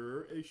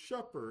herder, a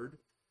shepherd,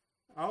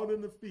 out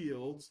in the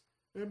fields,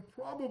 and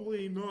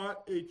probably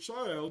not a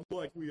child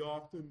like we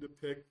often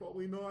depict,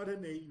 probably not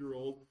an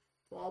 8-year-old,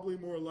 probably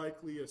more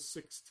likely a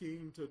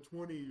 16 to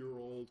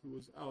 20-year-old who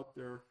was out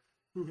there,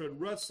 who had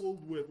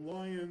wrestled with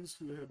lions,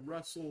 who had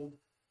wrestled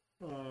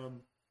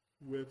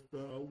with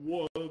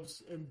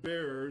wolves and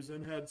bears,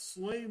 and had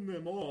slain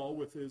them all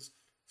with his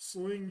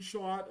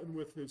slingshot and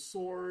with his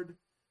sword,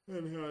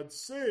 and had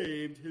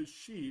saved his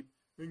sheep.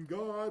 And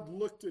God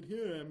looked at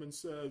him and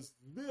says,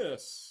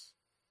 this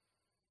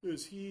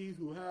is he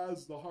who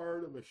has the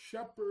heart of a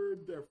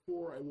shepherd,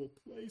 therefore I will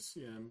place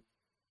him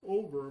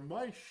over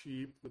my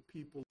sheep, the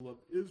people of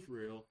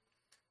Israel.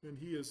 And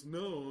he is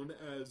known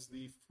as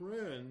the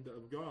friend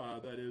of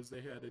God. That is,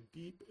 they had a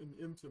deep and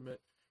intimate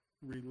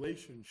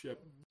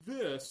relationship.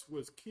 This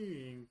was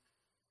king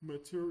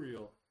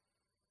material.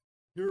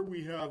 Here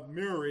we have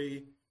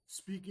Mary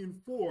speaking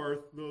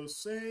forth those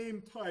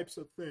same types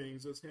of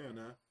things as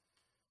Hannah.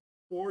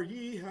 For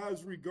he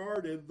has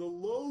regarded the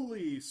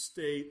lowly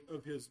state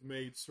of his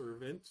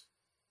maidservant.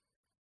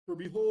 For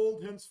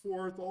behold,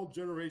 henceforth all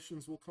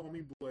generations will call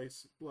me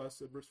blessed.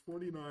 Verse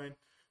 49,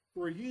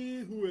 for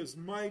he who is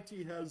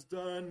mighty has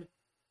done,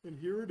 and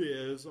here it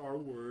is, our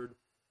word,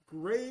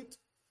 great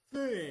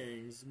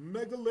things,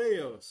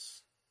 megaleos.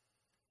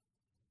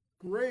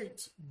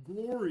 Great,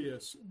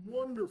 glorious,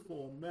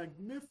 wonderful,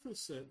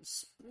 magnificent,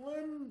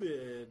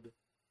 splendid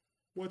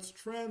what's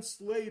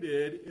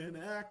translated in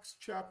Acts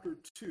chapter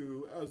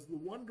 2 as the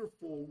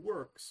wonderful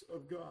works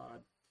of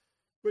God.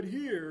 But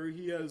here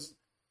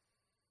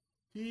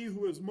he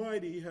who is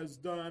mighty has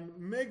done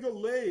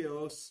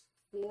megaleos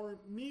for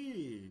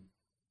me.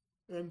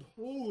 And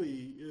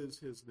holy is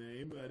his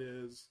name. That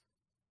is,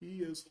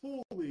 he is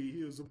holy, he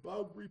is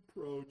above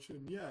reproach,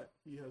 and yet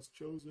he has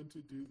chosen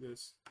to do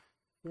this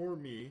for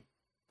me.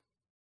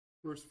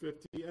 Verse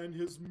 50, and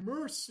his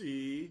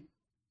mercy,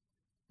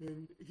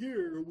 and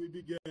here we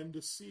begin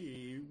to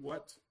see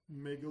what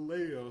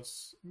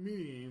megaleos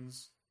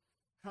means,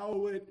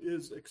 how it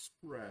is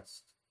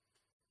expressed.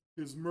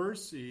 His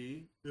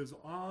mercy is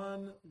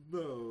on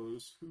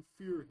those who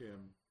fear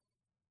him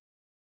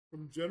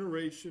from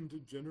generation to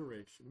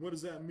generation. What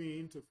does that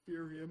mean, to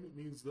fear him? It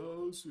means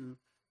those who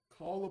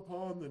call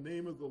upon the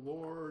name of the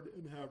Lord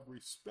and have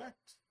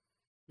respect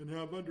and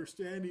have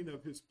understanding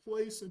of his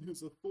place and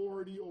his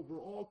authority over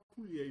all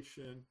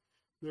creation.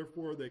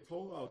 Therefore, they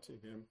call out to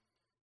him.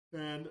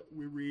 And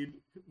we read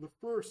the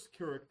first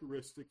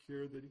characteristic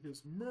here, that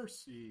his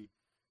mercy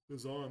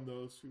is on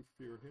those who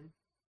fear him.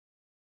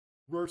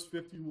 Verse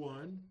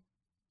 51,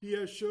 he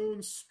has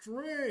shown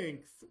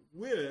strength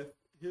with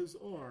his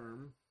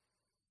arm.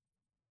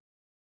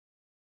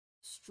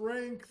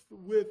 Strength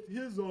with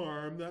his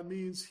arm, that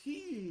means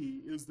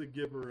he is the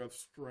giver of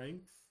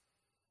strength.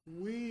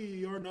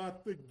 We are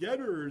not the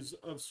getters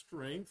of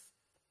strength.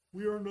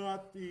 We are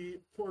not the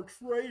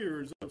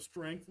portrayers of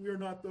strength. We are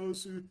not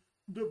those who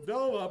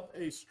develop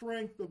a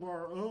strength of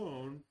our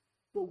own,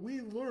 but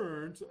we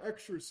learn to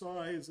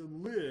exercise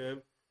and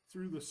live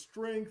through the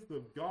strength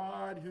of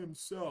God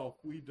himself.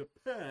 We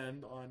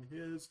depend on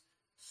his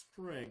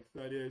strength.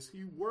 That is,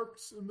 he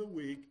works in the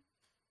weak.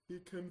 He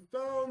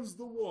confounds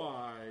the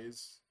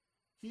wise.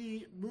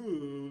 He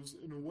moves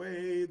in a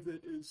way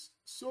that is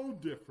so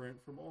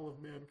different from all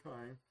of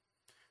mankind.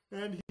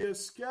 And he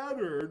has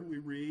scattered, we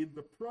read,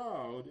 the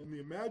proud in the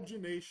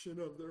imagination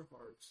of their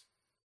hearts.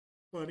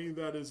 Funny,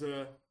 that is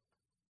an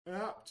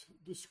apt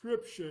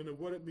description of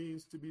what it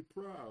means to be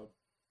proud.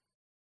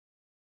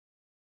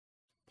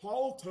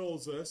 Paul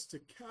tells us to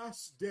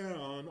cast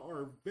down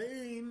our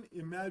vain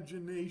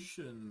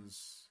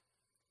imaginations.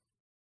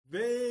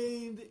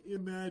 Vain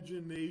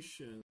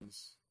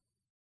imaginations.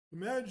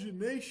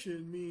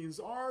 Imagination means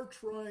our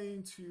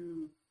trying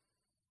to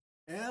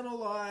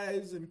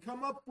analyze and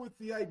come up with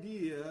the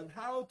idea of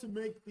how to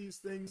make these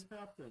things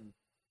happen.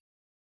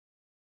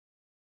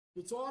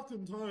 It's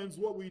oftentimes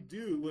what we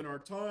do in our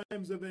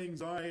times of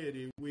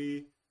anxiety.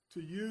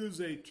 To use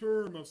a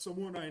term of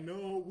someone I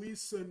know, we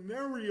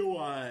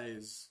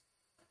scenarioize.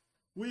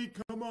 We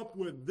come up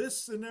with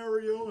this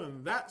scenario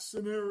and that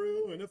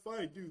scenario, and if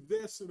I do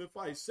this, and if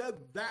I said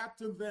that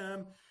to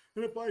them,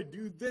 and if I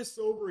do this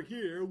over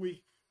here,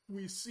 we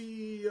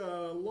see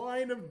a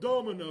line of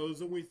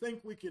dominoes, and we think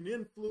we can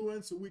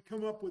influence, and we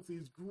come up with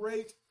these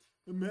great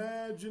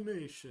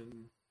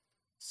imagination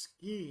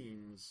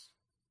schemes.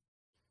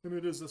 And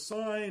it is a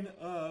sign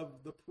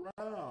of the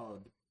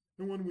proud.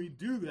 And when we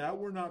do that,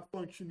 we're not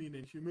functioning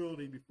in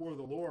humility before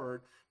the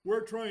Lord.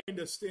 We're trying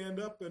to stand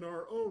up in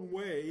our own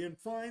way and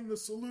find the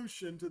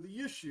solution to the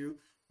issue,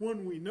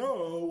 when we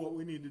know what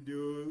we need to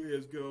do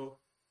is go,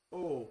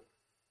 oh,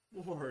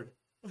 Lord,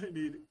 I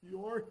need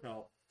your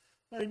help.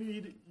 I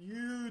need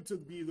you to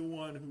be the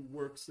one who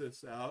works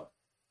this out.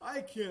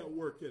 I can't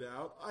work it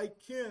out. I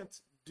can't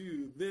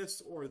do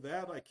this or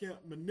that. I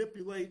can't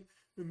manipulate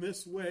in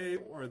this way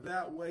or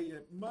that way.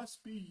 It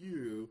must be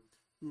you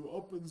who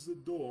opens the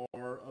door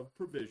of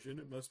provision.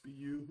 It must be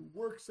you who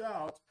works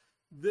out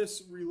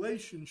this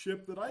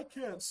relationship that I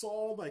can't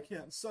solve, I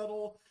can't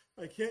settle,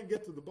 I can't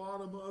get to the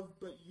bottom of,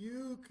 but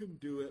you can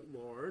do it,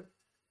 Lord.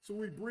 So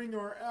we bring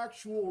our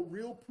actual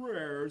real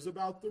prayers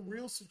about the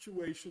real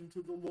situation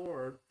to the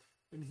Lord,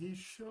 and he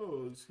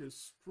shows his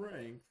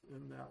strength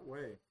in that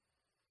way.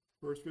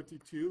 Verse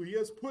 52, he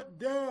has put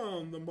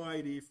down the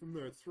mighty from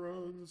their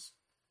thrones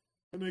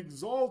and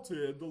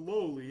exalted the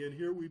lowly. And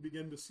here we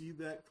begin to see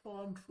that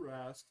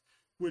contrast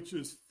which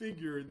is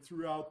figured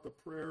throughout the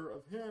prayer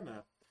of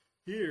Hannah.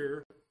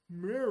 Here,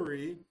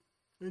 Mary,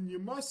 and you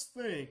must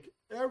think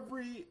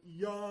every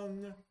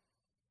young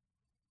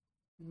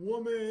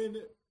woman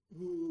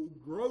who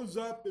grows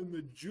up in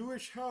the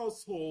Jewish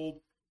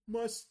household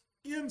must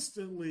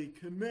instantly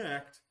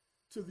connect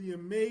to the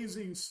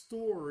amazing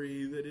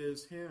story that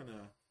is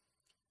Hannah.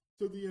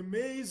 So the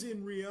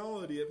amazing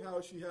reality of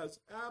how she has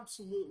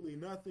absolutely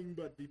nothing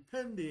but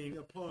depending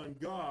upon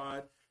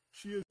God.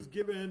 She is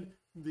given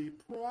the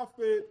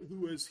prophet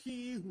who is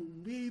he who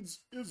leads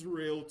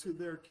Israel to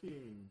their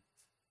king.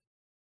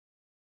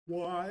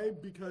 Why?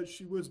 Because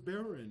she was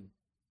barren.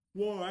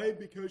 Why?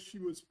 Because she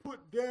was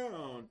put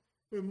down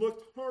and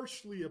looked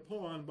harshly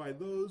upon by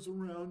those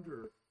around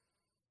her.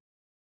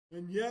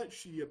 And yet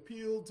she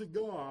appealed to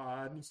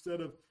God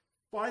instead of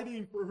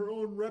fighting for her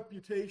own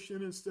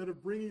reputation, instead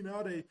of bringing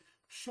out a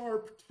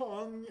sharp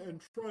tongue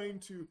and trying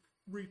to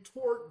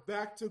retort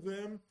back to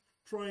them,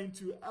 trying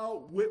to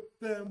outwit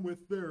them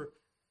with their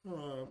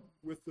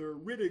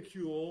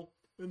ridicule.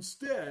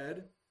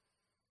 Instead,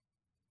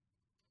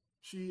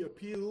 She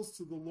appeals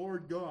to the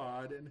Lord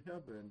God in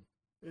heaven,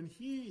 and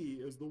he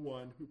is the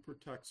one who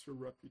protects her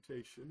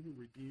reputation, who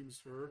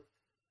redeems her,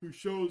 who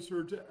shows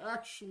her to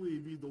actually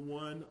be the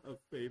one of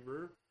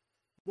favor,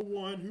 the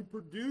one who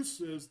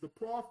produces the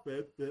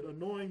prophet that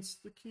anoints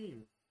the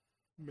king.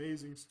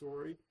 Amazing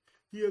story.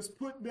 He has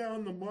put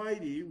down the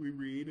mighty, we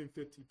read in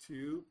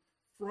 52,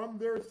 from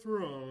their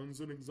thrones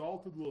and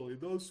exalted lowly.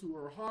 Those who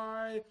are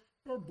high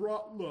are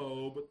brought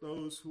low, but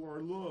those who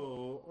are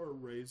low are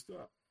raised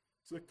up.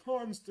 It's a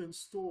constant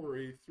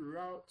story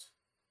throughout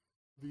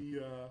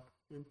the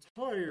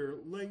entire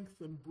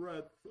length and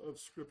breadth of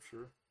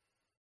Scripture.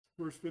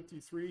 Verse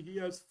 53, he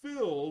has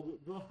filled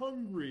the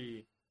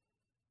hungry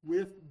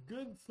with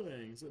good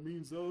things. That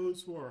means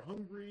those who are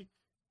hungry,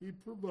 he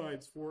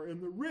provides for.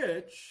 And the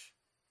rich,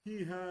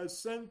 he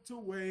has sent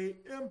away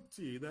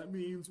empty. That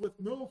means with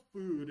no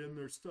food in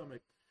their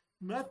stomach,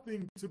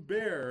 nothing to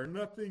bear,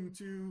 nothing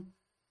to,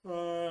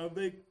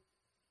 they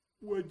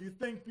would, you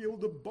think, be able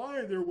to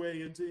buy their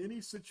way into any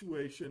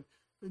situation.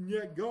 And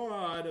yet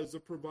God, as a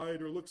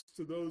provider, looks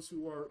to those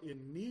who are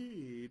in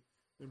need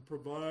and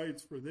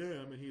provides for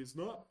them. And he is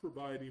not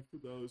providing for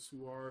those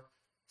who are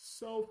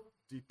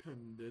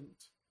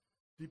self-dependent,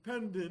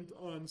 dependent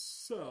on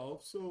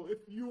self. So if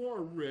you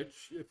are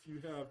rich, if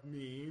you have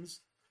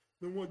means,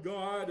 then what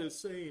God is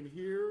saying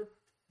here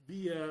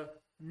via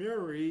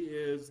Mary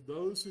is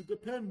those who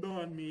depend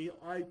on me,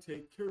 I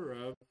take care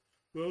of.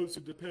 Those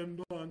who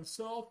depend on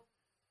self,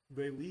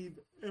 they leave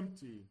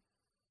empty.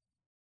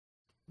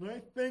 And I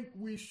think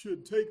we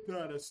should take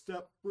that a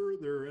step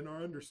further in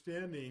our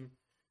understanding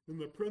in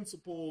the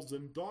principles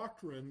and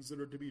doctrines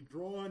that are to be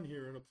drawn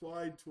here and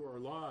applied to our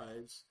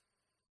lives.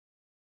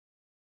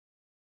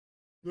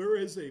 There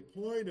is a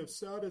point of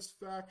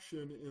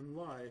satisfaction in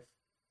life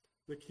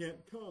that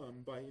can't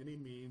come by any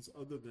means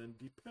other than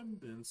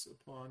dependence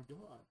upon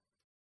God.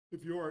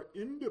 If you are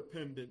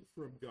independent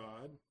from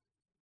God,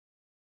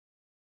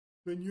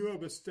 then you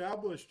have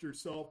established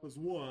yourself as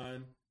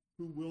one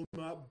who will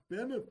not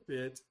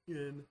benefit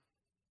in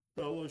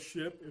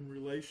fellowship, in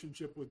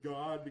relationship with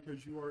God,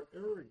 because you are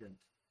arrogant.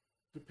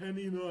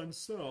 Depending on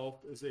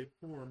self is a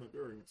form of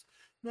arrogance.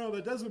 Now,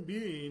 that doesn't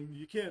mean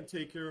you can't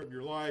take care of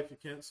your life, you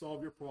can't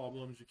solve your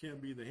problems, you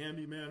can't be the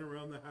handyman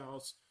around the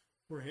house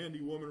or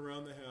handy woman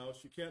around the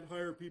house, you can't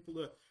hire people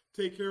to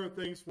take care of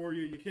things for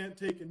you, you can't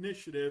take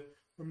initiative.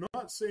 I'm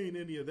not saying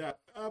any of that.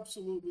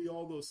 Absolutely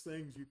all those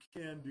things you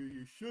can do,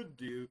 you should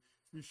do.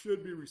 You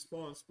should be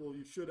responsible,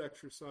 you should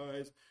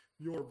exercise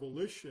your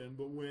volition,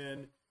 but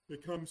when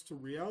it comes to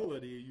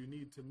reality, you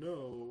need to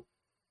know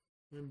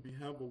and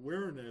have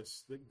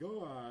awareness that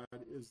God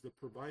is the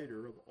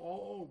provider of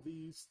all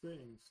these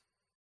things.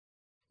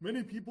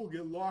 Many people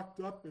get locked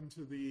up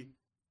into the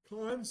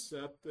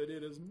concept that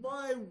it is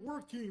my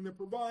working that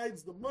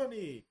provides the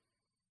money.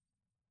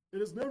 It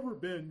has never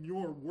been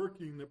your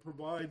working that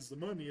provides the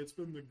money. It's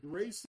been the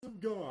grace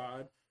of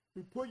God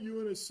who put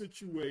you in a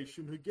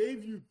situation, who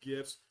gave you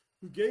gifts,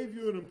 who gave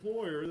you an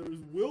employer that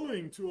was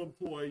willing to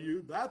employ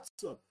you. That's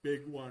a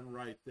big one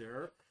right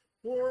there.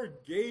 Or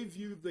gave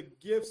you the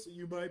gifts that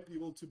you might be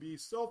able to be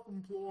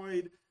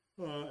self-employed,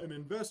 an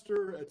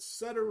investor,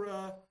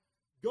 etc.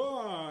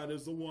 God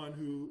is the one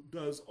who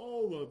does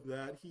all of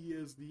that. He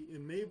is the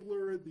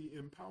enabler, the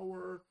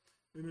empowerer,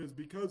 and it is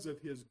because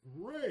of his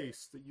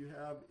grace that you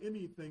have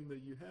anything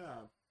that you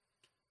have.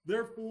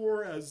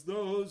 Therefore, as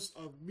those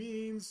of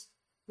means,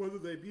 whether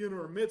they be in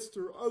our midst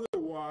or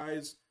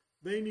otherwise,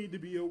 they need to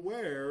be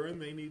aware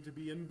and they need to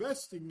be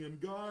investing in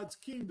God's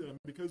kingdom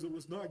because it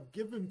was not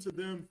given to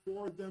them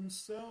for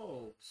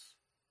themselves.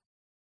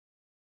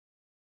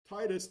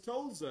 Titus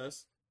tells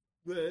us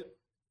that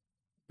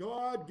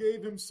God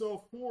gave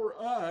himself for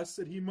us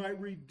that he might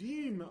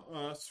redeem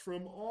us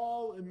from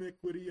all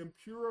iniquity and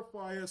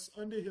purify us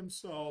unto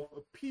himself,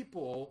 a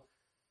people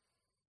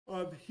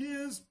of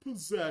his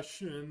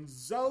possession,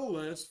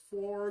 zealous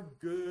for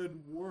good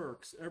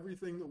works.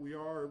 Everything that we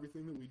are,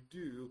 everything that we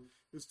do,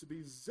 is to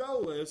be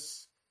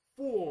zealous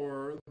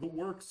for the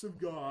works of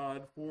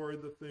God, for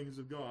the things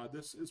of God.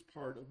 This is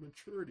part of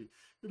maturity.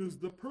 It is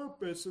the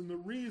purpose and the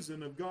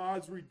reason of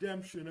God's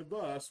redemption of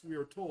us, we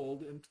are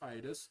told in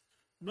Titus,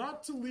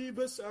 not to leave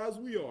us as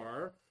we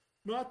are,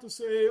 not to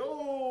say,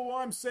 oh,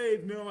 I'm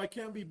saved, no, I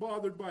can't be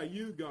bothered by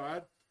you,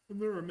 God. And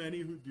there are many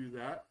who do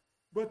that.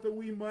 But that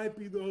we might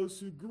be those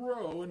who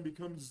grow and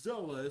become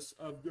zealous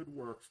of good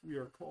works. We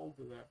are called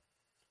to that.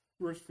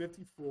 Verse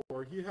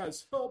 54, he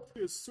has helped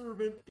his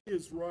servant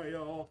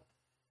Israel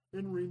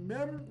in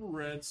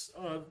remembrance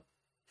of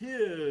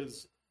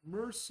his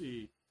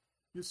mercy.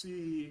 You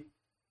see,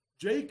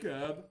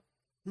 Jacob,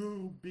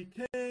 who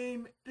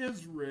became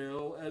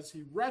Israel as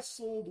he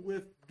wrestled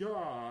with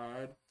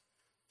God,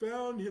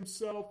 found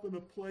himself in a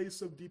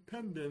place of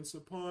dependence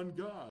upon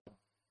God.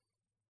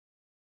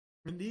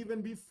 And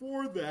even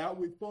before that,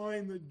 we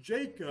find that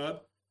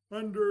Jacob,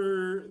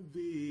 under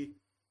the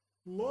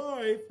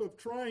life of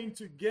trying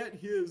to get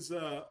his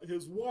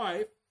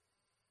wife,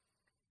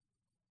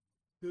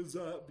 his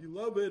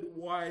beloved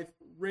wife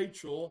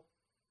Rachel,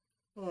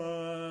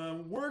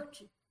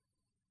 worked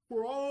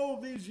for all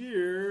these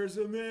years,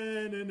 and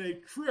then in a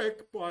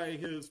trick by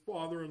his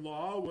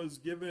father-in-law was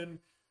given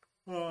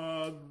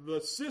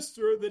the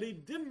sister that he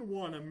didn't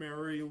want to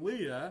marry,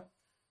 Leah,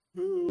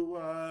 who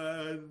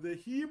the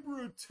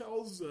Hebrew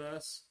tells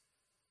us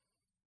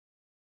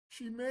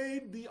she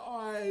made the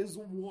eyes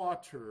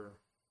water.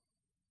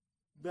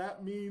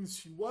 That means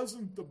she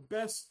wasn't the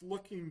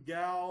best-looking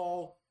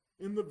gal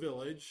in the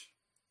village,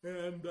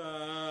 and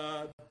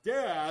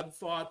Dad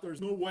thought,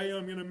 there's no way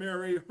I'm going to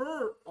marry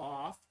her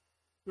off.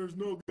 There's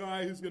no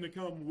guy who's going to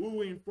come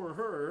wooing for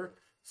her.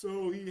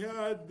 So he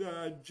had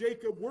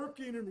Jacob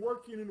working and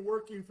working and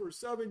working for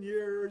 7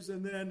 years,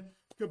 and then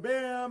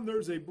kabam,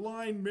 there's a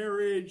blind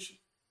marriage.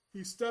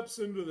 He steps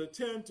into the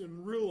tent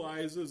and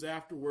realizes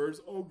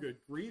afterwards, oh, good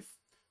grief,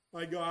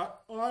 I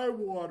got eye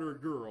water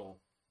girl.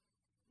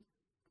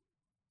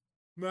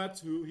 And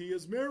that's who he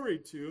is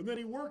married to. And then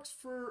he works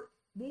for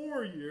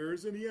more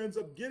years, and he ends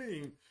up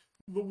getting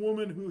the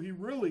woman who he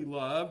really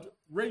loved,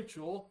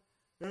 Rachel,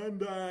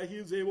 and he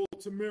is able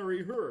to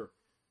marry her.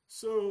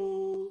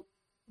 So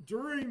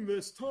during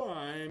this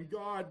time,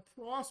 God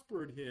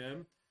prospered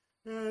him,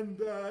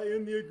 and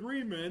in the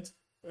agreement,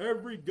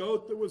 every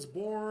goat that was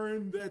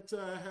born that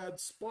had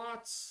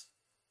spots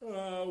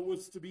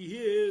was to be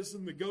his,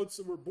 and the goats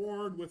that were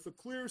born with a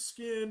clear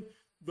skin,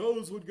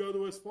 those would go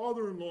to his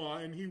father-in-law,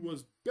 and he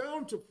was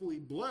bountifully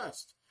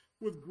blessed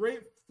with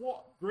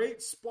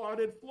great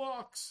spotted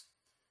flocks.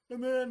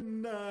 And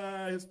then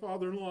his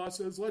father-in-law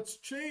says, let's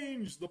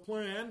change the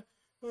plan.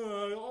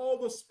 All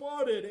the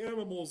spotted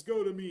animals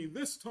go to me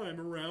this time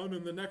around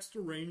in the next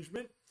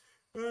arrangement.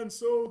 And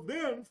so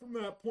then, from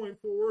that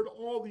point forward,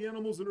 all the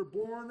animals that are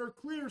born are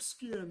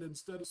clear-skinned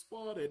instead of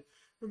spotted.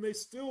 And they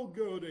still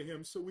go to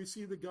him. So we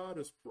see that God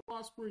is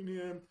prospering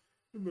him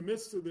in the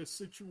midst of this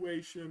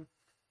situation.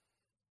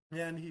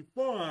 And he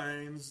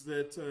finds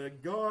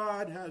that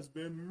God has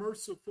been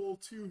merciful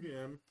to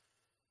him.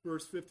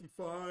 Verse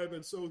 55,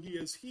 and so he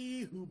is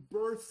he who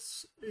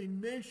births a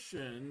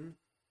nation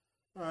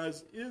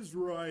as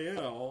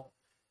Israel.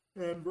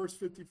 And verse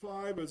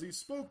 55, as he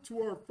spoke to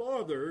our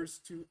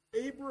fathers, to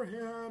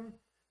Abraham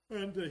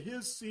and to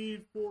his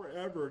seed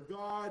forever.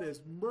 God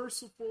is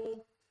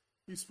merciful.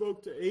 He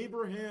spoke to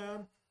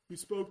Abraham. He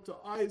spoke to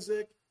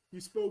Isaac. He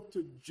spoke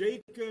to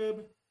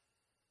Jacob.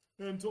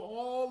 And to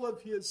all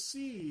of his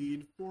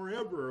seed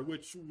forever,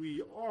 which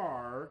we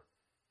are,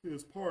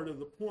 is part of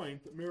the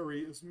point that Mary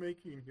is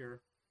making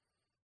here.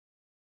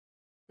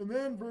 And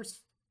then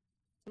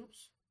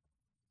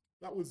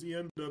that was the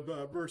end of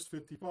verse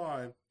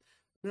 55.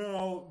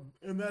 Now,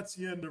 and that's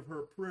the end of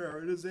her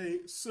prayer. It is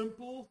a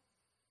simple,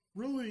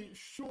 really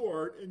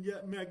short, and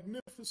yet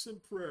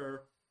magnificent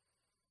prayer.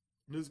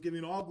 It is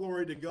giving all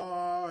glory to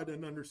God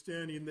and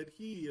understanding that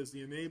he is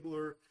the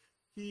enabler.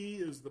 He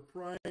is the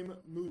prime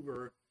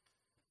mover.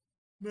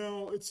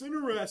 Now, it's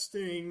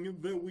interesting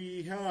that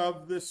we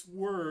have this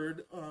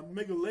word,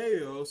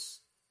 megaleos,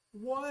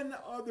 one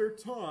other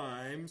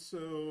time.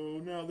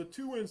 So now the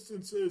two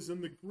instances in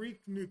the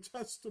Greek New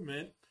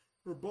Testament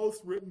are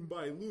both written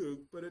by Luke,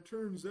 but it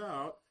turns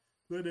out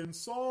that in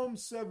Psalm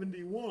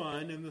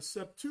 71, in the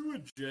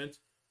Septuagint,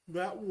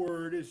 that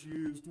word is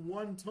used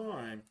one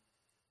time.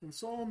 In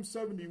Psalm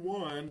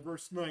 71,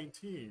 verse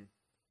 19,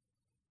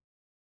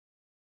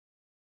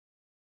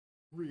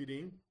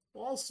 reading,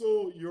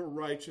 also your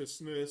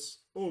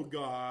righteousness, O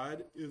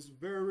God, is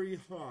very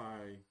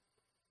high.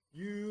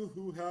 You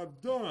who have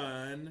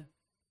done,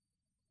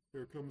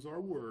 here comes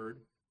our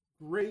word,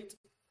 great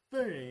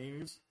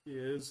things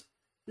is,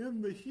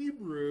 in the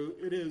Hebrew,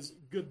 it is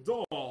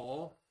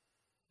gadol,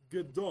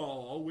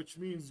 which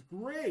means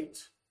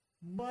great,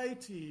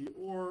 mighty,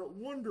 or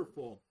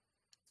wonderful.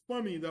 It's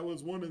funny, that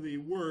was one of the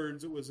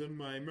words that was in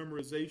my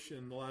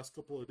memorization the last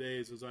couple of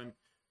days as I'm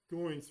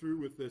going through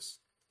with this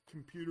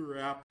computer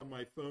app on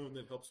my phone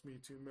that helps me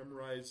to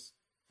memorize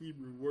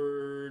Hebrew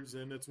words,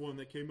 and it's one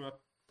that came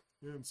up,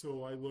 and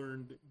so I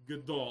learned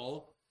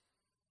gadol,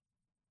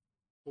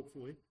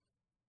 hopefully.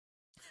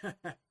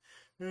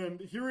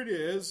 And here it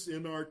is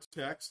in our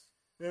text,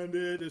 and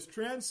it is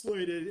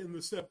translated in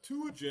the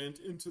Septuagint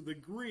into the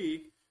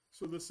Greek.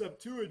 So the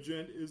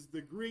Septuagint is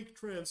the Greek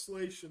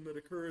translation that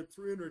occurred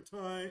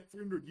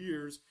 300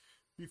 years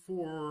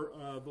before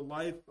the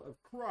life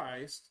of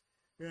Christ,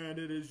 and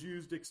it is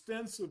used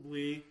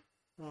extensively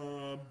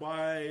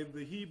by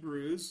the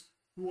Hebrews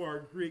who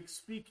are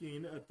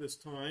Greek-speaking at this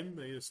time.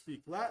 They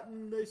speak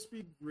Latin, they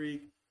speak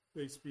Greek,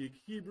 they speak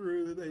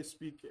Hebrew, they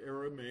speak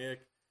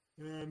Aramaic,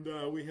 and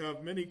we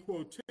have many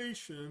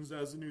quotations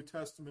as the New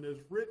Testament is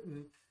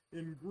written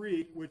in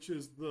Greek, which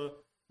is the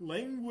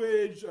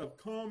language of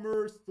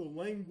commerce, the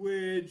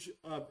language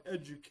of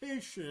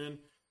education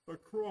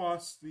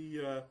across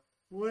the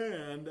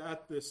land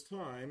at this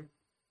time.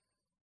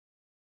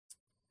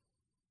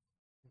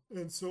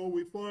 And so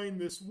we find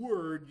this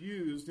word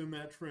used in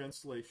that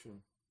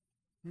translation.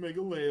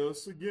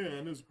 Megaleos,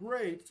 again, is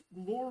great,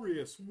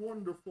 glorious,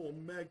 wonderful,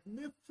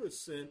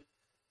 magnificent,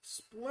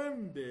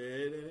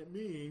 splendid, and it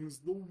means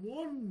the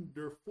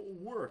wonderful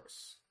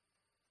works.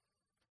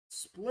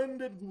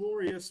 splendid,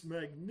 glorious,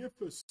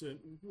 magnificent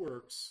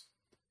works.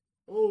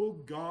 O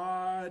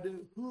God,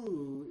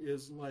 who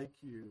is like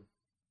you?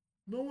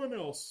 No one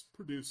else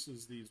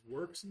produces these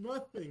works.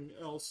 Nothing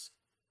else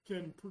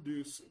can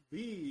produce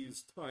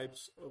these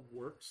types of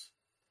works.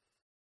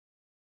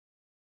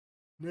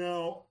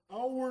 Now,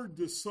 our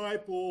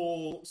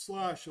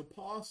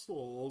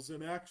disciple/apostles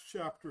in Acts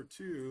chapter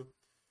 2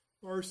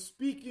 are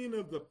speaking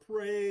of the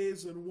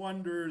praise and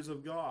wonders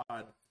of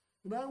God.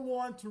 And I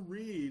want to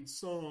read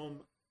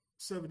Psalm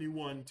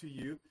 71 to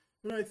you.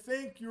 And I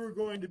think you're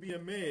going to be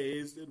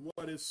amazed at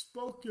what is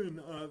spoken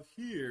of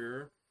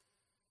here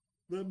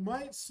that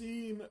might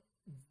seem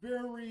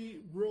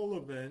very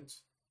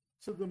relevant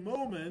to the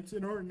moment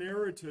in our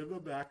narrative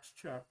of Acts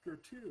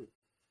chapter 2,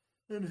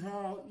 and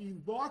how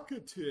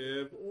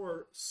evocative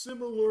or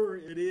similar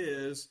it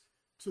is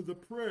to the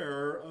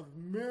prayer of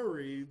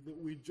Mary that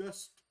we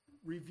just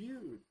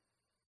reviewed.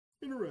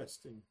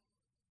 Interesting.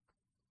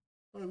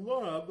 I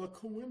love a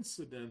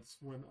coincidence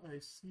when I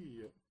see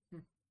it.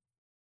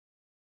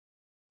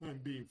 I'm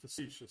being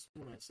facetious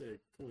when I say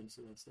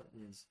coincidence. That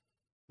means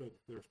that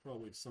there's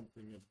probably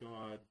something of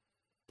God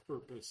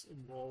purpose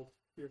involved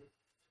here.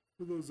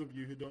 For those of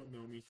you who don't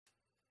know me,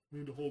 I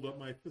need to hold up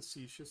my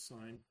facetious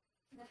sign.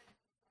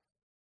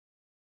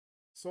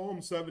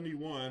 Psalm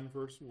 71,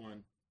 verse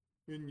 1.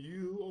 In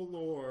you, O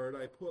Lord,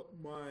 I put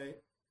my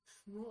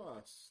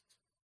trust.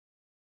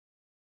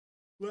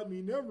 Let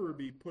me never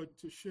be put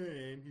to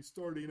shame. He's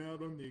starting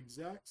out on the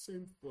exact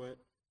same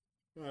foot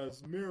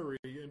as Mary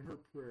in her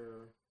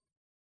prayer.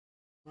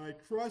 I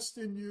trust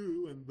in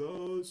you, and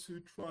those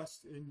who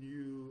trust in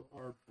you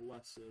are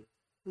blessed.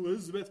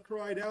 Elizabeth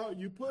cried out,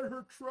 you put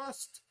her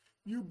trust,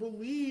 you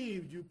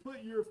believed, you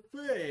put your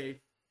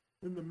faith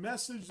in the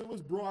message that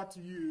was brought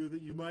to you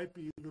that you might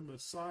be the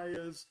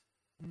Messiah's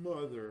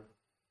mother.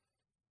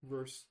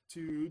 Verse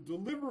 2,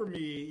 deliver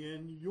me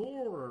in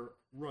your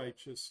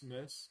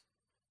righteousness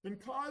and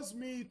cause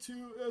me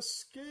to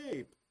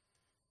escape.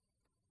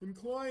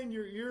 Incline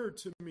your ear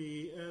to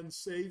me and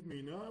save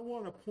me. Now, I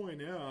want to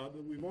point out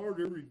that we've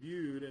already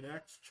reviewed in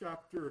Acts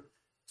chapter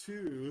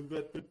 2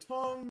 that the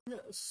tongue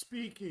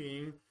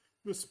speaking,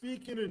 the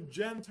speaking in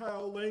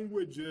Gentile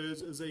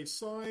languages, is a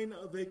sign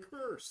of a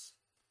curse.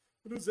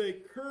 It is a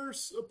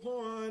curse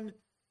upon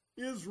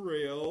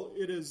Israel.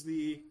 It is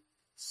the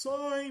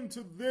sign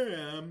to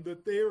them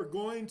that they are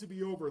going to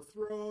be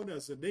overthrown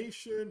as a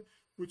nation,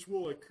 which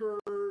will occur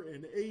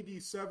in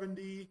AD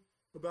 70.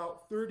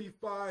 About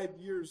 35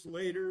 years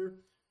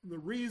later. And the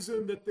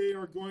reason that they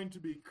are going to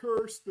be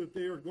cursed, that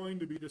they are going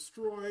to be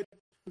destroyed,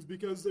 is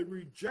because they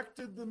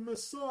rejected the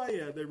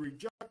Messiah. They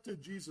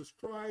rejected Jesus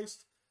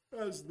Christ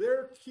as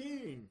their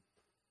king.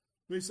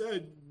 They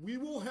said, we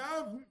will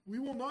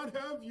not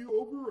have you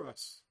over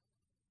us.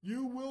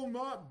 You will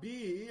not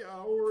be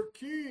our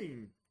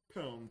king,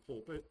 pound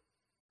pulpit.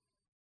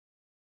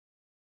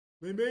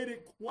 They made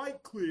it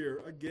quite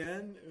clear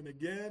again and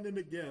again and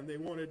again. They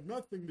wanted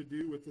nothing to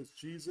do with this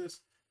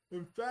Jesus.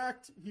 In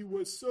fact, he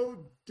was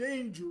so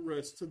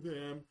dangerous to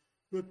them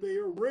that they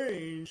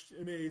arranged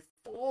in a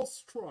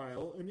false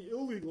trial, an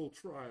illegal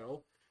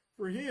trial,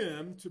 for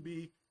him to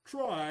be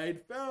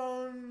tried,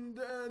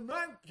 found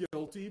not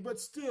guilty, but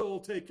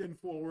still taken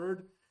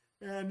forward,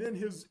 and in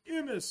his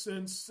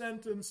innocence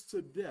sentenced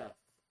to death.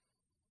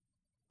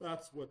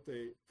 That's what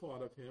they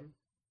thought of him.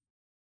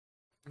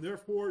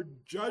 Therefore,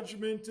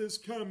 judgment is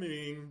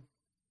coming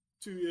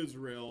to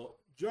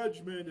Israel.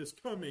 Judgment is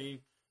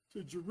coming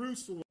to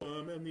Jerusalem,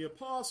 and the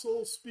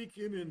apostle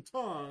speaking in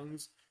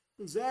tongues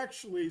is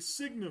actually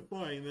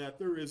signifying that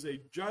there is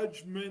a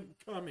judgment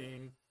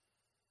coming.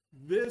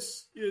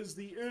 This is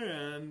the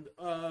end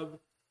of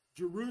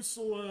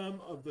Jerusalem,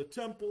 of the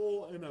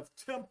temple, and of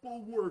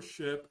temple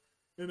worship,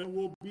 and it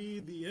will be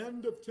the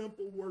end of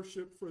temple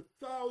worship for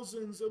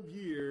thousands of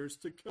years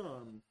to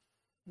come.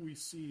 We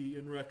see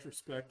in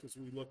retrospect as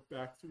we look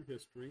back through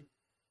history.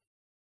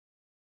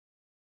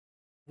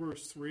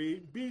 Verse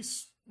 3, be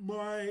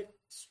my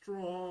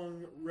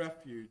strong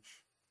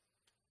refuge,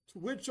 to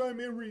which I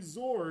may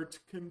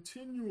resort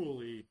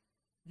continually.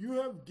 You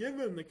have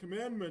given the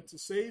commandment to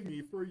save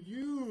me, for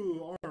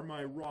you are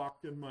my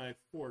rock and my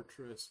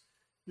fortress.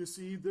 You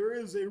see, there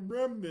is a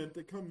remnant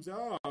that comes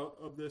out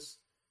of this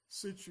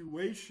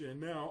situation.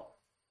 Now,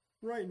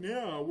 right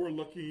now, we're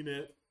looking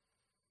at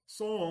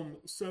Psalm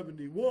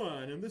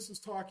 71, and this is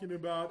talking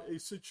about a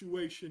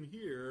situation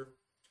here,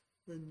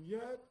 and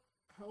yet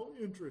how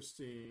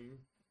interesting,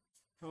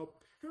 how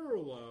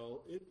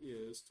parallel it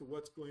is to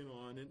what's going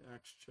on in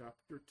Acts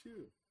chapter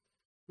 2.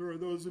 There are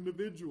those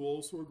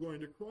individuals who are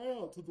going to cry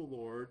out to the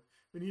Lord,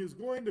 and he is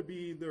going to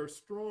be their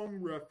strong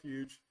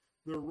refuge,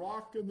 their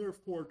rock and their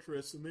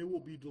fortress, and they will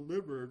be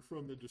delivered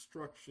from the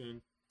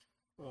destruction,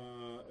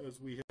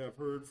 as we have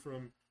heard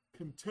from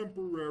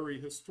contemporary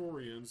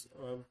historians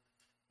of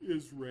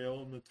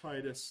Israel and the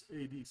Titus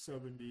AD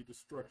 70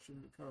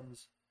 destruction that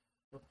comes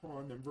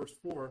upon them. Verse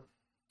 4,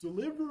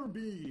 deliver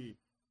me,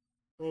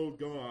 O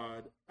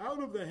God,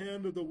 out of the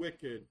hand of the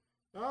wicked,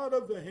 out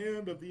of the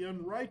hand of the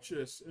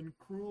unrighteous and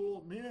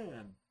cruel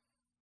man.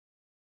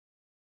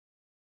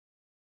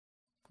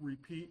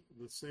 repeat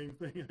the same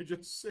thing I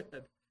just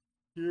said.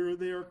 Here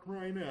they are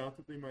crying out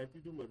that they might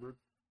be delivered.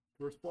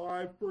 Verse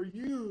 5, for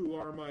you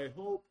are my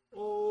hope,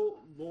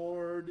 O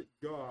Lord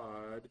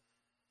God.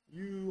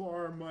 You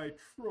are my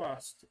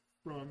trust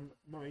from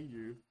my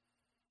youth.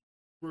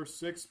 Verse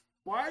 6,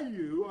 by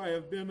you I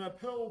have been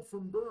upheld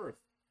from birth.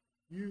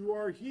 You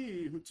are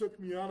he who took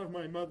me out of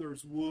my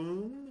mother's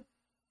womb.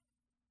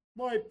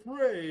 My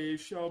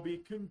praise shall be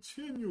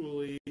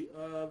continually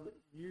of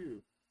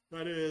you.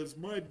 That is,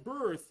 my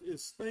birth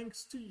is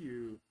thanks to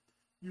you.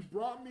 You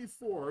brought me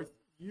forth.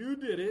 You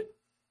did it.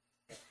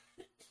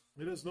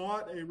 It is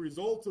not a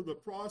result of the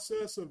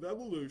process of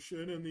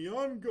evolution and the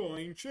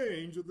ongoing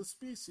change of the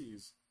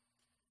species.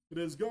 It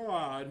is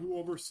God who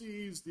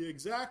oversees the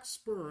exact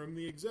sperm,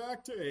 the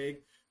exact egg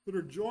that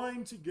are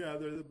joined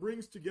together, that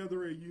brings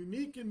together a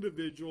unique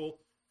individual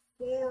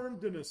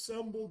formed and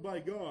assembled by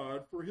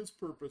God for his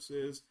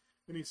purposes.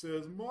 And he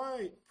says,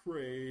 my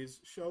praise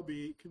shall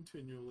be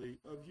continually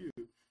of you.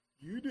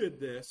 You did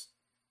this.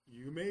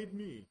 You made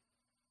me.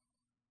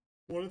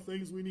 One of the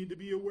things we need to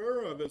be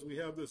aware of as we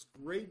have this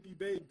great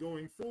debate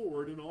going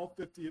forward in all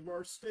 50 of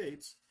our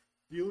states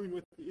dealing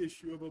with the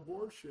issue of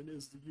abortion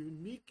is the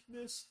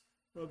uniqueness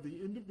of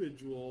the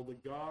individual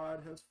that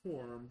God has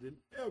formed in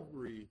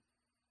every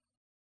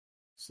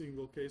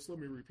single case. Let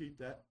me repeat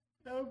that.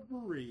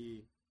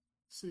 Every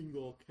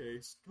single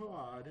case,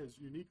 God has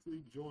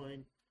uniquely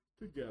joined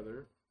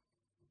together.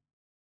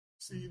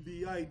 See,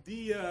 the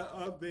idea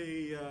of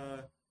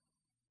a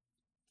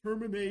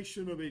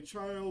termination of a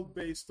child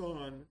based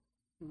on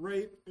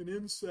rape and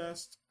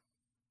incest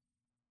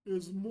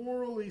is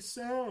morally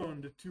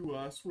sound to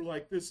us. We're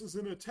like, this is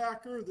an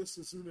attacker, this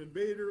is an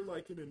invader,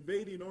 like an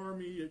invading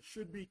army, it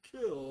should be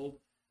killed.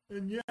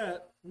 And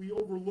yet, we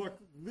overlook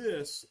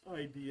this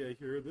idea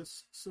here,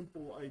 this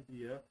simple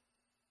idea.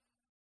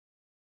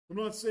 I'm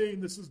not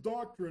saying this is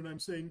doctrine, I'm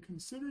saying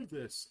consider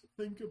this,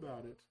 think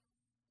about it.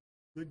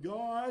 That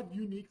God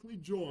uniquely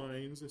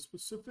joins a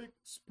specific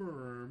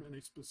sperm and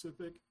a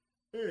specific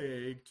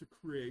egg to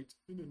create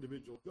an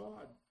individual.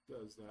 God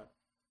does that,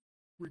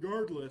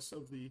 regardless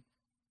of the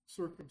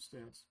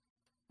circumstance.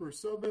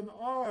 Verse 7,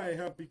 I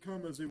have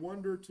become as a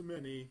wonder to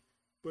many,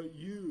 but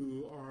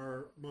you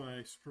are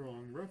my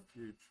strong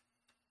refuge.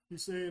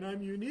 He's saying,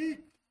 I'm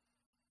unique.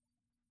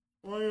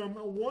 I am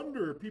a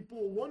wonder.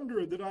 People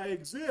wonder that I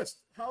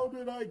exist. How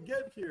did I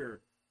get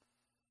here?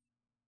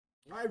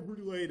 I've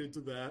related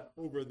to that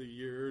over the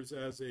years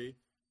as a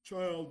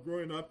child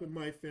growing up in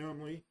my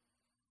family.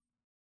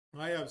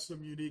 I have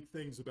some unique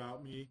things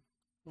about me.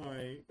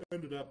 I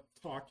ended up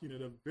talking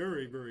at a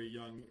very, very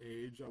young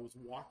age. I was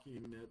walking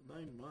at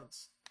 9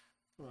 months,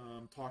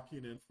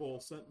 talking in full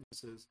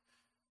sentences.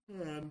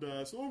 And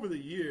so over the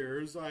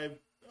years, I've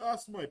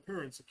asked my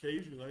parents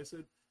occasionally, I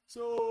said,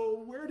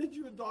 so where did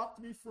you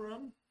adopt me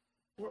from?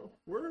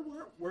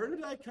 Where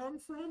did I come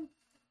from?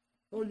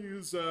 I'll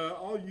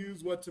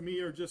use what to me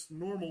are just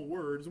normal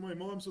words. And my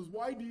mom says,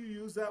 why do you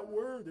use that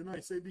word? And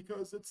I say,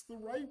 because it's the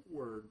right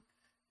word.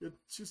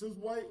 She says,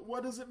 why?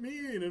 What does it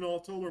mean? And I'll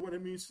tell her what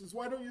it means. She says,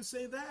 why don't you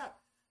say that?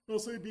 And I'll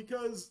say,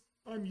 because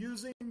I'm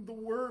using the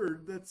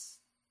word that's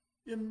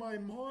in my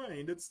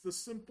mind. It's the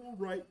simple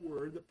right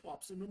word that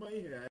pops into my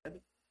head.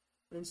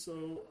 And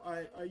so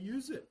I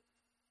use it.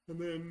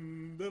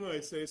 And then I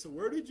say, so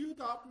where did you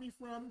adopt me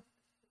from?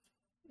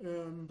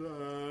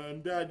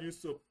 And Dad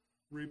used to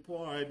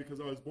reply, because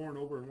I was born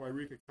over in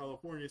Wairika,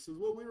 California. He says,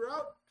 well, we were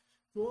out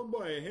going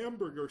by a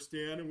hamburger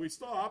stand, and we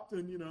stopped,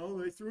 and,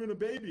 they threw in a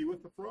baby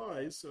with the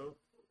fries, so.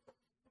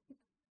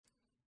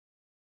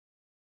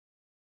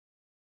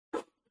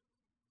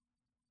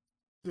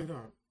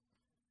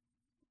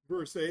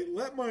 Verse 8,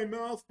 let my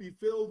mouth be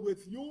filled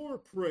with your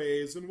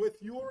praise and with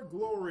your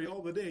glory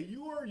all the day.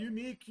 You are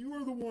unique. You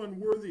are the one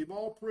worthy of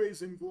all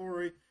praise and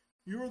glory.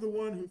 You are the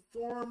one who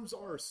forms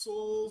our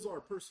souls, our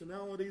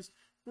personalities.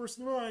 Verse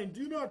 9,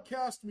 do not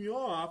cast me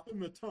off in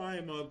the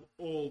time of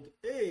old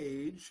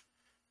age.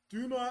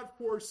 Do not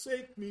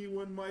forsake me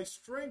when my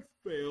strength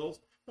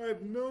fails. I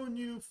have known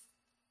you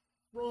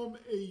from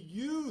a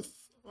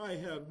youth. I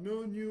have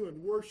known you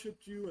and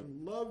worshipped you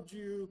and loved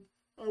you.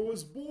 I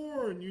was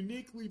born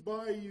uniquely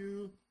by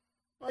you.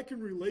 I can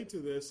relate to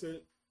this.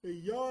 At a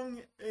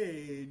young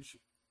age,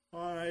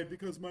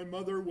 because my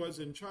mother was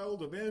in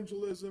child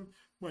evangelism,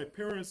 my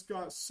parents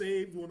got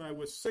saved when I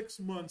was 6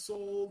 months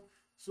old.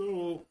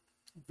 So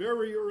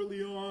very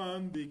early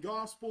on, the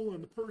gospel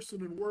and the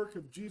person and work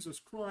of Jesus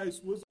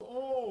Christ was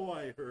all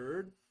I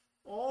heard,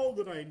 all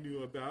that I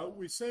knew about.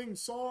 We sang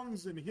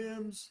songs and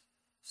hymns,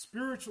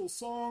 spiritual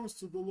songs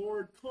to the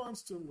Lord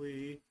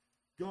constantly.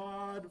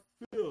 God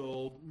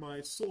filled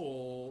my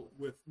soul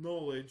with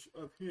knowledge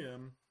of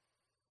him.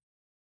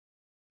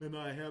 And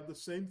I have the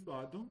same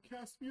thought, don't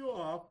cast me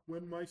off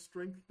when my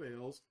strength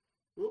fails.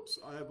 Oops,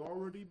 I have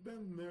already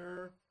been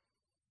there.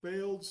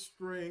 Failed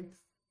strength.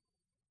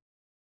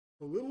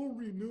 A little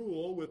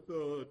renewal with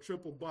the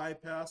triple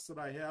bypass that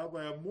I have.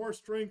 I have more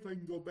strength. I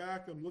can go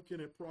back. I'm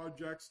looking at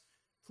projects,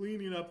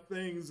 cleaning up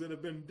things that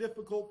have been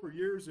difficult for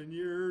years and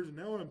years. And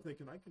now I'm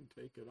thinking I can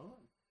take it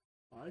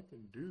on. I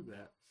can do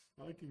that.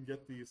 I can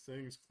get these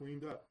things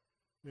cleaned up.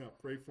 Yeah,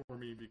 pray for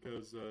me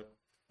because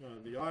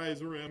the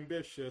eyes are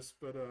ambitious,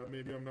 but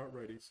maybe I'm not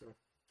ready. So,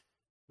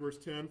 verse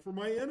 10, for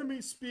my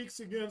enemy speaks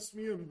against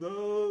me, and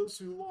those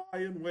who lie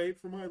in wait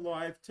for my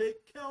life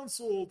take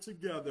counsel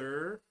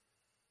together.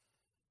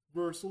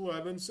 Verse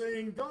 11,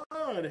 saying,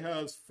 God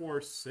has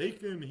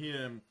forsaken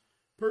him.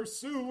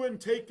 Pursue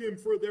and take him,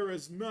 for there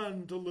is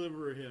none to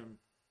deliver him.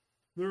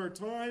 There are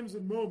times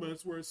and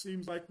moments where it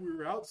seems like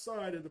we're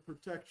outside of the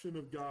protection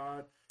of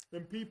God,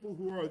 and people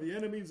who are the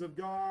enemies of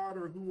God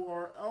or who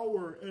are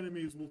our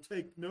enemies will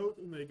take note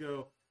and they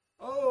go,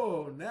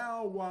 oh,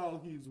 now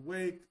while he's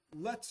awake,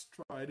 let's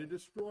try to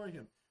destroy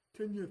him.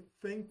 Can you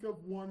think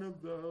of one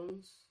of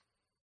those?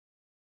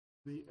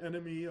 The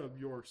enemy of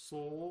your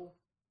soul?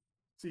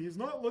 See, he's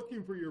not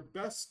looking for your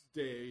best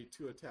day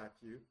to attack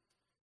you.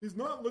 He's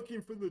not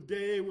looking for the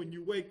day when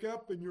you wake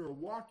up and you're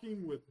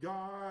walking with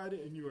God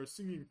and you are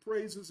singing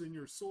praises in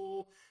your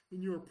soul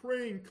and you're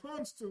praying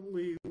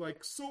constantly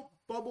like soap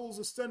bubbles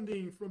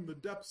ascending from the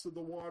depths of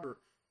the water.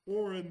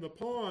 Or in the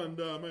pond,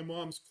 my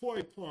mom's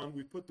koi pond,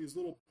 we put these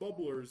little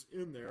bubblers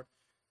in there.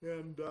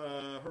 And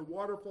her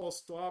waterfall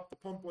stopped, the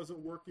pump wasn't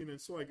working, and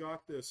so I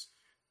got this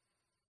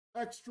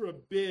extra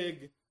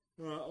big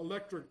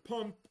electric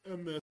pump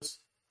and this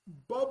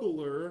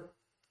bubbler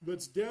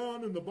that's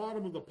down in the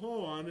bottom of the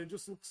pond. It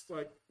just looks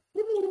like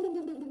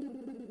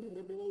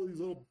all these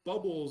little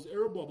bubbles,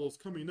 air bubbles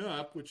coming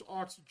up, which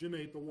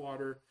oxygenate the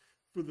water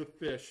for the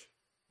fish.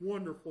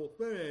 Wonderful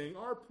thing.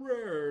 Our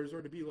prayers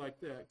are to be like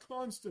that,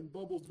 constant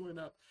bubbles going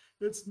up.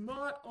 It's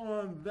not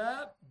on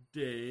that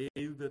day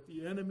that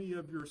the enemy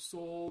of your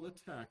soul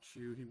attacks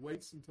you. He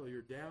waits until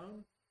you're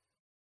down.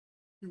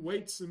 He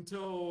waits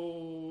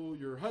until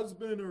your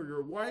husband or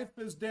your wife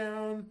is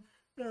down,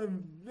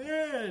 and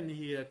then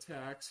he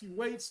attacks. He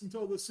waits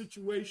until the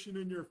situation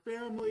in your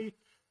family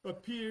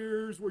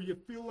appears where you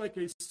feel like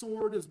a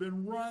sword has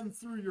been run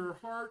through your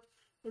heart,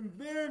 and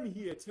then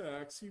he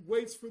attacks. He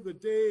waits for the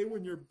day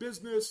when your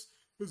business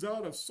is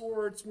out of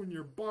sorts, when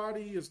your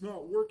body is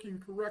not working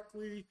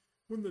correctly,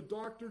 when the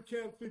doctor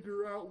can't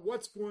figure out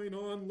what's going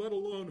on, let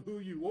alone who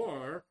you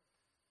are,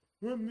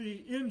 when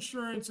the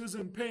insurance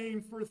isn't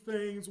paying for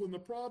things, when the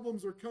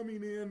problems are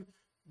coming in,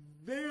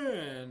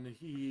 then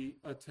he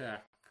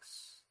attacks.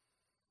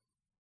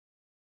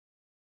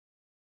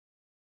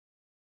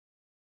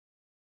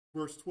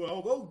 Verse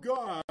 12, oh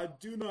God,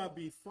 do not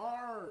be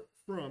far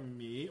from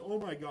me. Oh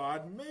my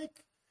God,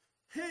 make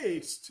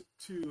haste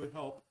to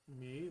help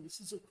me. This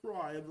is a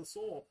cry of the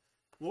soul.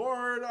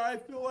 Lord, I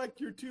feel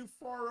like you're too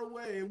far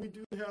away. And we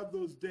do have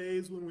those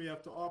days when we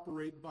have to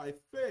operate by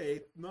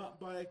faith, not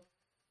by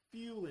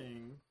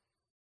feeling.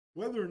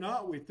 Whether or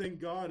not we think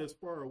God is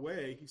far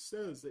away, he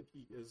says that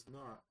he is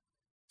not.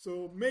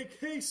 So make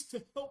haste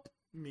to help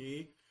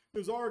me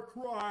is our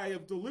cry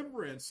of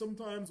deliverance.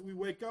 Sometimes we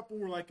wake up and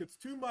we're like, it's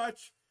too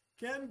much.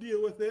 Can't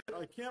deal with it.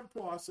 I can't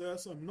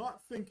process. I'm not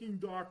thinking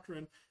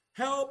doctrine.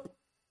 Help!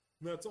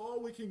 And that's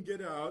all we can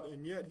get out,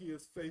 and yet he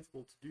is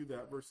faithful to do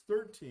that. Verse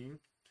 13,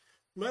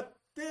 let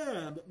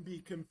them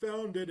be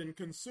confounded and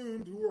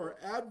consumed who are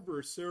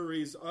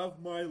adversaries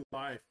of my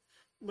life.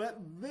 Let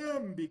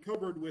them be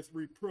covered with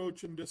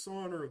reproach and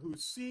dishonor who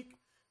seek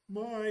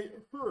my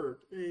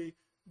hurt. A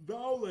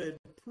valid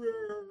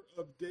prayer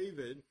of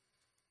David.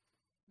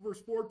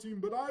 Verse 14,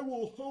 but I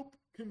will hope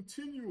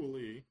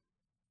continually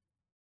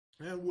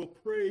and will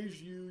praise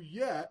you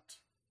yet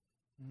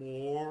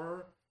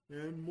more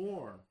and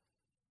more.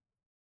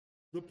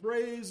 The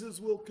praises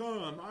will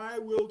come. I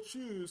will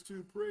choose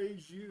to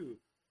praise you.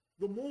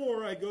 The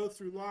more I go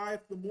through life,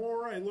 the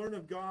more I learn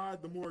of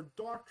God, the more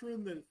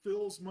doctrine that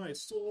fills my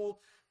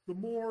soul, the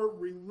more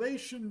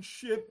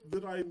relationship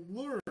that I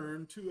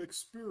learn to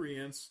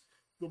experience,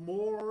 the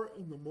more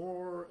and the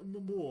more and the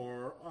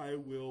more I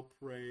will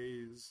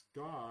praise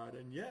God.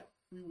 And yet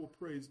we will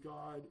praise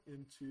God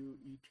into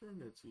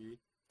eternity.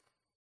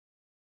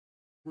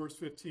 Verse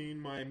 15,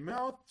 my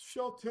mouth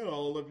shall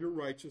tell of your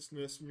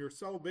righteousness and your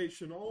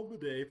salvation all the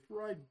day,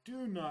 for I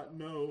do not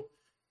know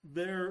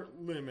their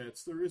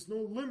limits. There is no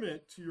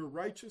limit to your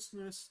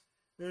righteousness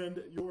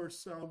and your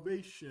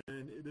salvation.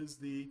 It is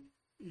the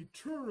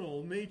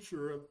eternal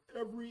nature of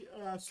every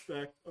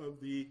aspect of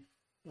the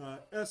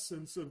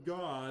essence of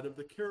God, of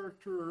the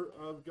character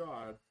of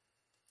God.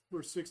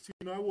 Verse 16,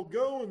 I will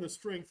go in the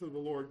strength of the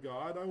Lord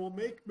God. I will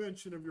make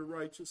mention of your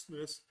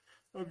righteousness,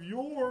 of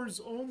yours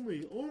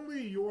only.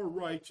 Only your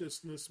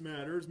righteousness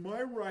matters.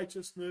 My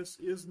righteousness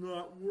is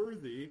not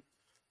worthy.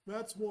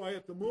 That's why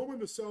at the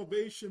moment of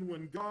salvation,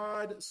 when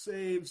God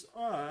saves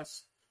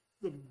us,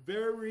 the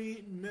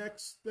very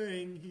next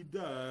thing he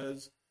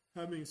does,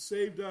 having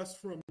saved us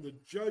from the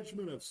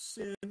judgment of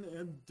sin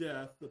and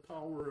death, the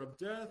power of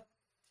death,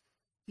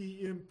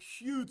 he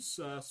imputes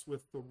us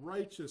with the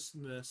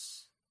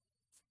righteousness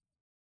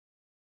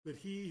that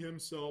he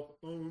himself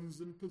owns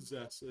and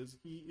possesses.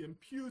 He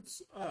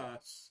imputes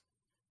us,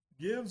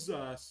 gives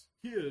us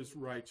his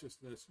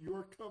righteousness. You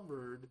are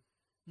covered,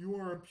 you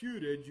are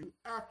imputed, you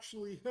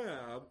actually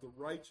have the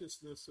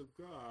righteousness of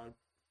God,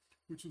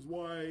 which is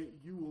why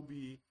you will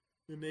be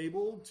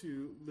enabled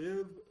to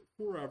live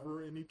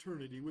forever in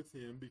eternity with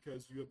him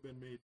because you have been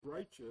made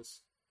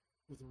righteous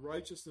with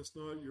righteousness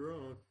not your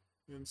own.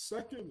 And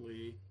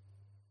secondly,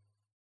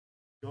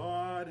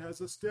 God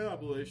has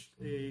established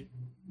a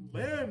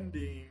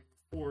landing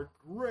for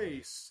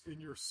grace in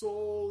your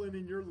soul and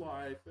in your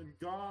life, and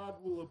God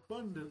will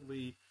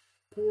abundantly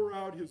pour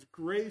out his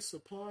grace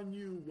upon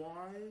you.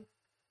 Why?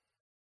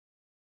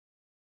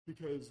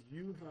 Because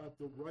you have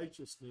the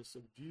righteousness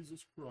of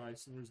Jesus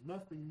Christ, and there's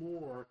nothing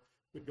more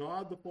that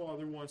God the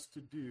Father wants to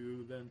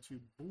do than to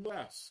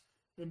bless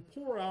and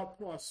pour out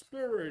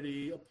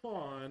prosperity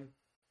upon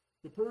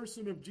the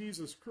person of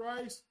Jesus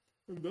Christ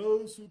and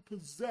those who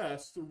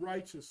possess the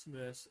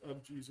righteousness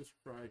of Jesus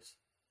Christ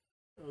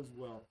as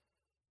well.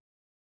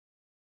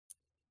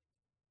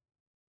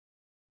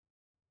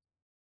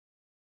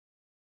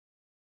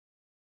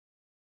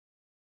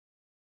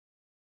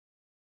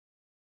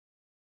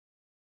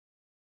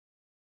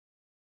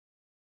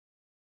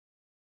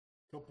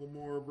 Couple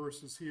more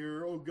verses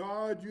here. O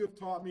God, you have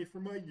taught me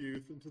from my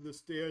youth, and to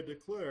this day I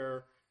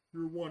declare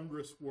your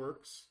wondrous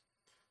works.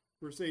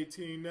 Verse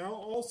 18, now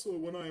also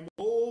when I am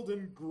old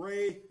and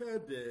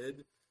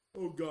gray-headed,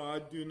 O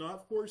God, do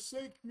not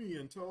forsake me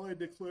until I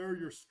declare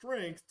your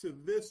strength to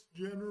this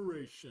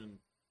generation.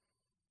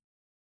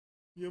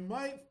 You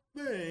might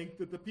think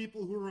that the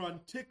people who are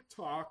on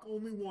TikTok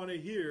only want to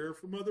hear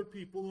from other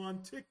people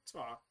on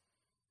TikTok.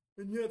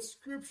 And yet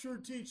Scripture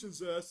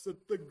teaches us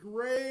that the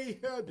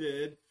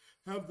gray-headed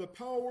have the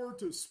power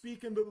to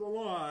speak into the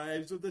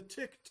lives of the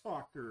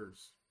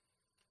TikTokers.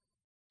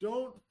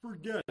 Don't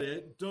forget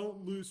it,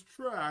 don't lose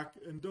track,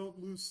 and don't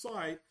lose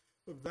sight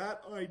of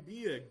that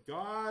idea.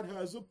 God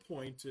has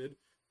appointed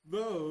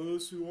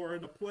those who are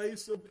in a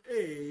place of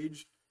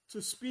age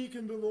to speak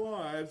into the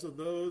lives of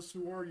those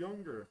who are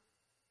younger.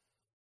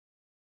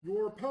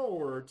 Your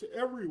power to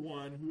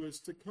everyone who is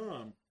to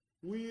come.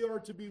 We are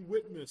to be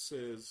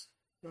witnesses,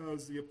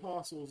 as the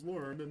apostles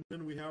learned, and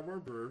then we have our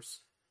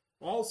verse.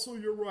 Also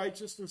your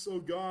righteousness, O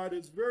God,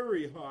 is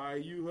very high.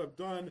 You have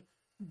done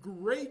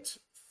great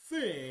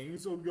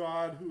things, O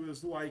God, who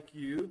is like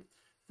you.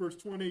 Verse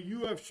 20,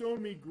 you have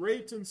shown me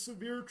great and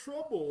severe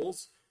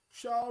troubles,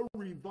 shall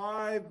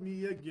revive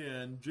me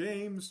again.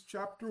 James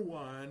chapter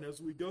 1,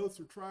 as we go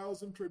through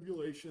trials and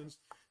tribulations,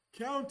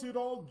 count it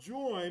all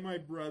joy, my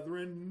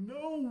brethren,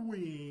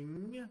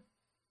 knowing,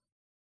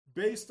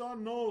 based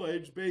on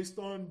knowledge, based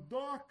on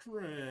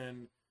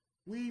doctrine,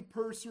 we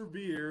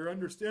persevere,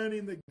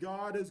 understanding that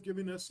God has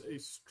given us a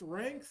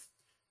strength.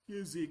 He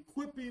is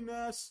equipping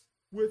us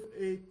with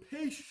a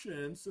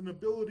patience and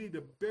ability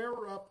to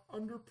bear up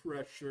under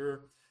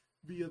pressure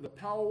via the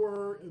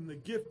power and the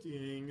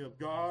gifting of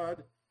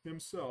God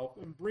himself,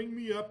 and bring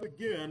me up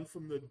again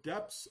from the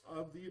depths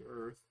of the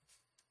earth.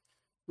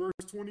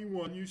 Verse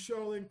 21, you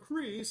shall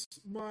increase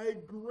my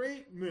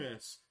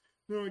greatness.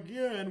 Now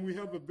again, we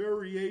have a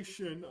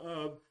variation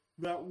of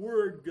that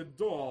word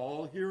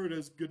gadol. Here it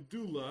is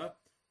gadula,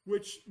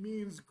 which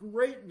means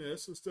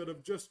greatness instead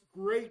of just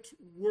great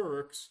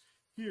works.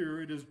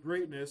 Here it is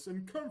greatness,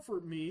 and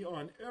comfort me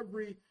on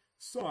every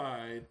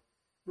side.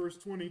 Verse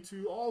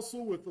 22,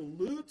 also with the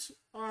lute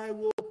I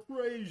will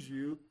praise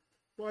you.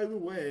 By the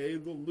way,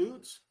 the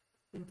lute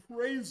and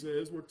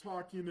praises, we're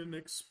talking an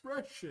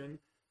expression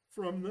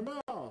from the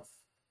mouth.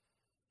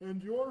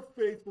 And your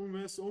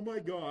faithfulness, O my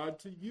God,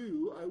 to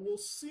you I will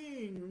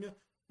sing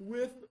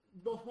with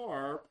the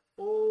harp,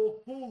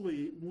 O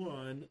Holy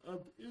One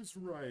of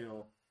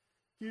Israel.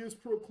 He is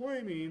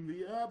proclaiming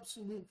the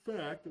absolute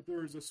fact that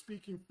there is a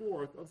speaking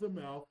forth of the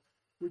mouth,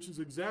 which is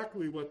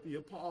exactly what the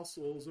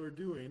apostles are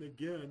doing.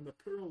 Again, the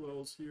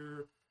parallels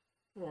here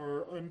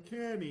are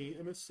uncanny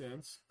in a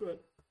sense,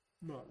 but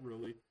not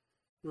really.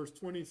 Verse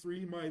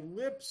 23, my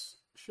lips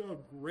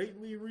shall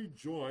greatly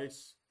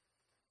rejoice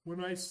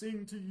when I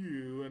sing to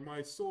you, and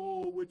my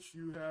soul which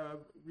you have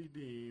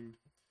redeemed.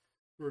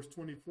 Verse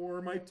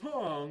 24, my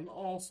tongue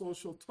also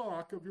shall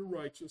talk of your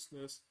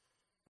righteousness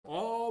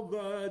all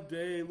the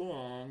day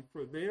long,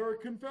 for they are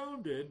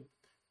confounded,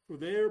 for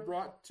they are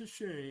brought to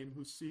shame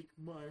who seek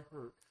my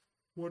hurt.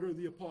 What are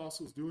the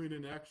apostles doing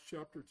in Acts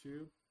chapter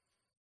 2?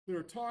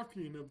 They're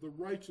talking of the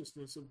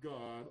righteousness of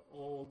God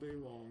all day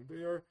long.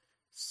 They are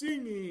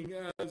singing,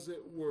 as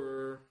it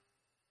were,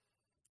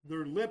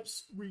 their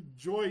lips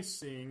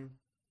rejoicing,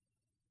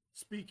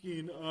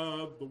 speaking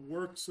of the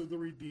works of the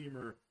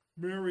Redeemer.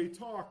 Mary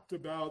talked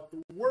about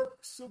the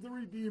works of the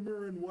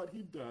Redeemer and what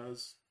he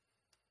does.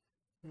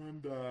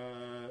 And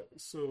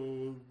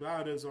so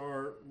that is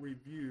our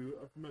review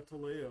of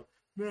metaleo.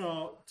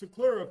 Now, to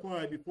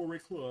clarify before we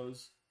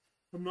close,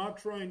 I'm not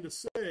trying to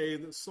say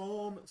that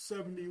Psalm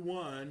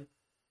 71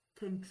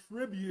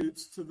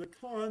 contributes to the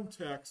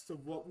context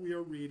of what we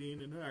are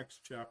reading in Acts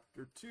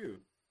chapter 2.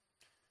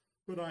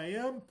 But I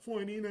am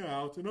pointing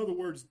out, in other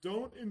words,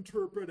 don't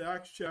interpret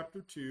Acts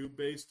chapter 2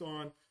 based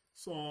on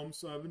Psalm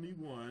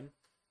 71,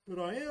 but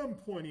I am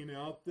pointing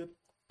out that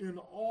in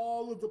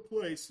all of the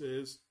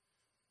places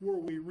where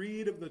we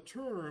read of the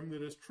term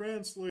that is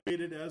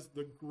translated as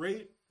the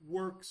great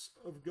works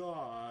of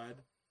God,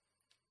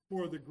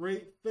 for the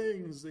great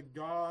things that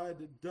God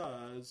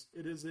does.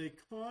 It is a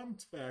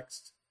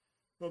context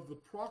of the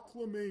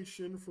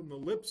proclamation from the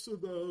lips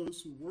of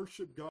those who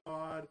worship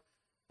God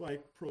by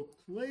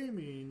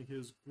proclaiming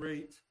his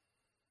great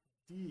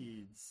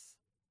deeds.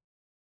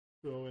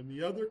 So in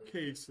the other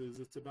cases,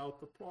 it's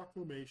about the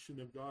proclamation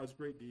of God's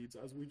great deeds,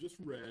 as we just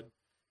read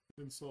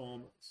in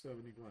Psalm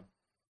 71.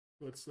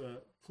 Let's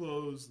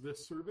close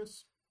this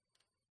service.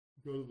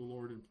 Go to the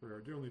Lord in prayer.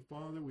 Dear Heavenly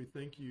Father, we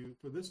thank you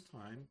for this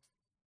time.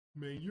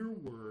 May your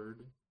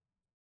word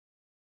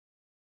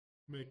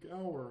make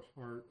our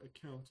heart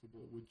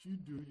accountable. Would you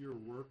do your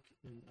work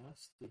in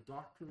us, the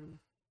doctrine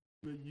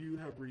that you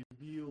have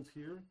revealed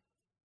here,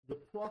 the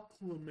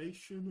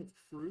proclamation of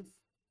truth?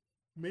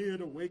 May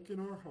it awaken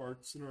our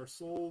hearts and our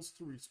souls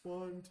to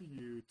respond to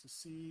you, to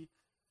see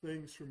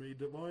things from a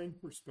divine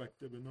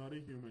perspective and not a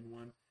human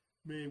one.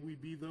 May we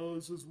be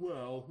those as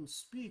well who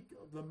speak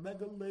of the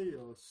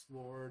megaleos,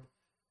 Lord,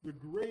 the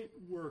great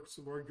works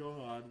of our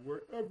God,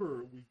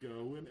 wherever we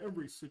go, in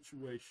every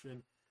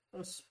situation,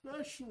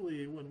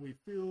 especially when we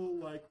feel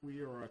like we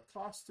are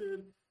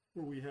accosted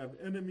or we have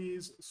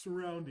enemies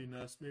surrounding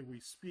us. May we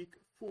speak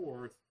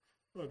forth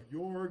of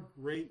your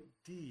great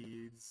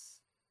deeds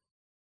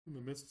in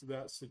the midst of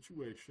that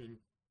situation.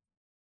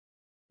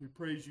 We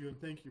praise you and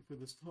thank you for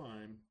this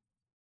time.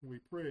 We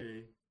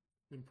pray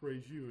and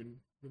praise you in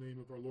the name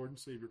of our Lord and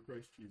Savior,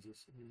 Christ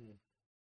Jesus. Amen.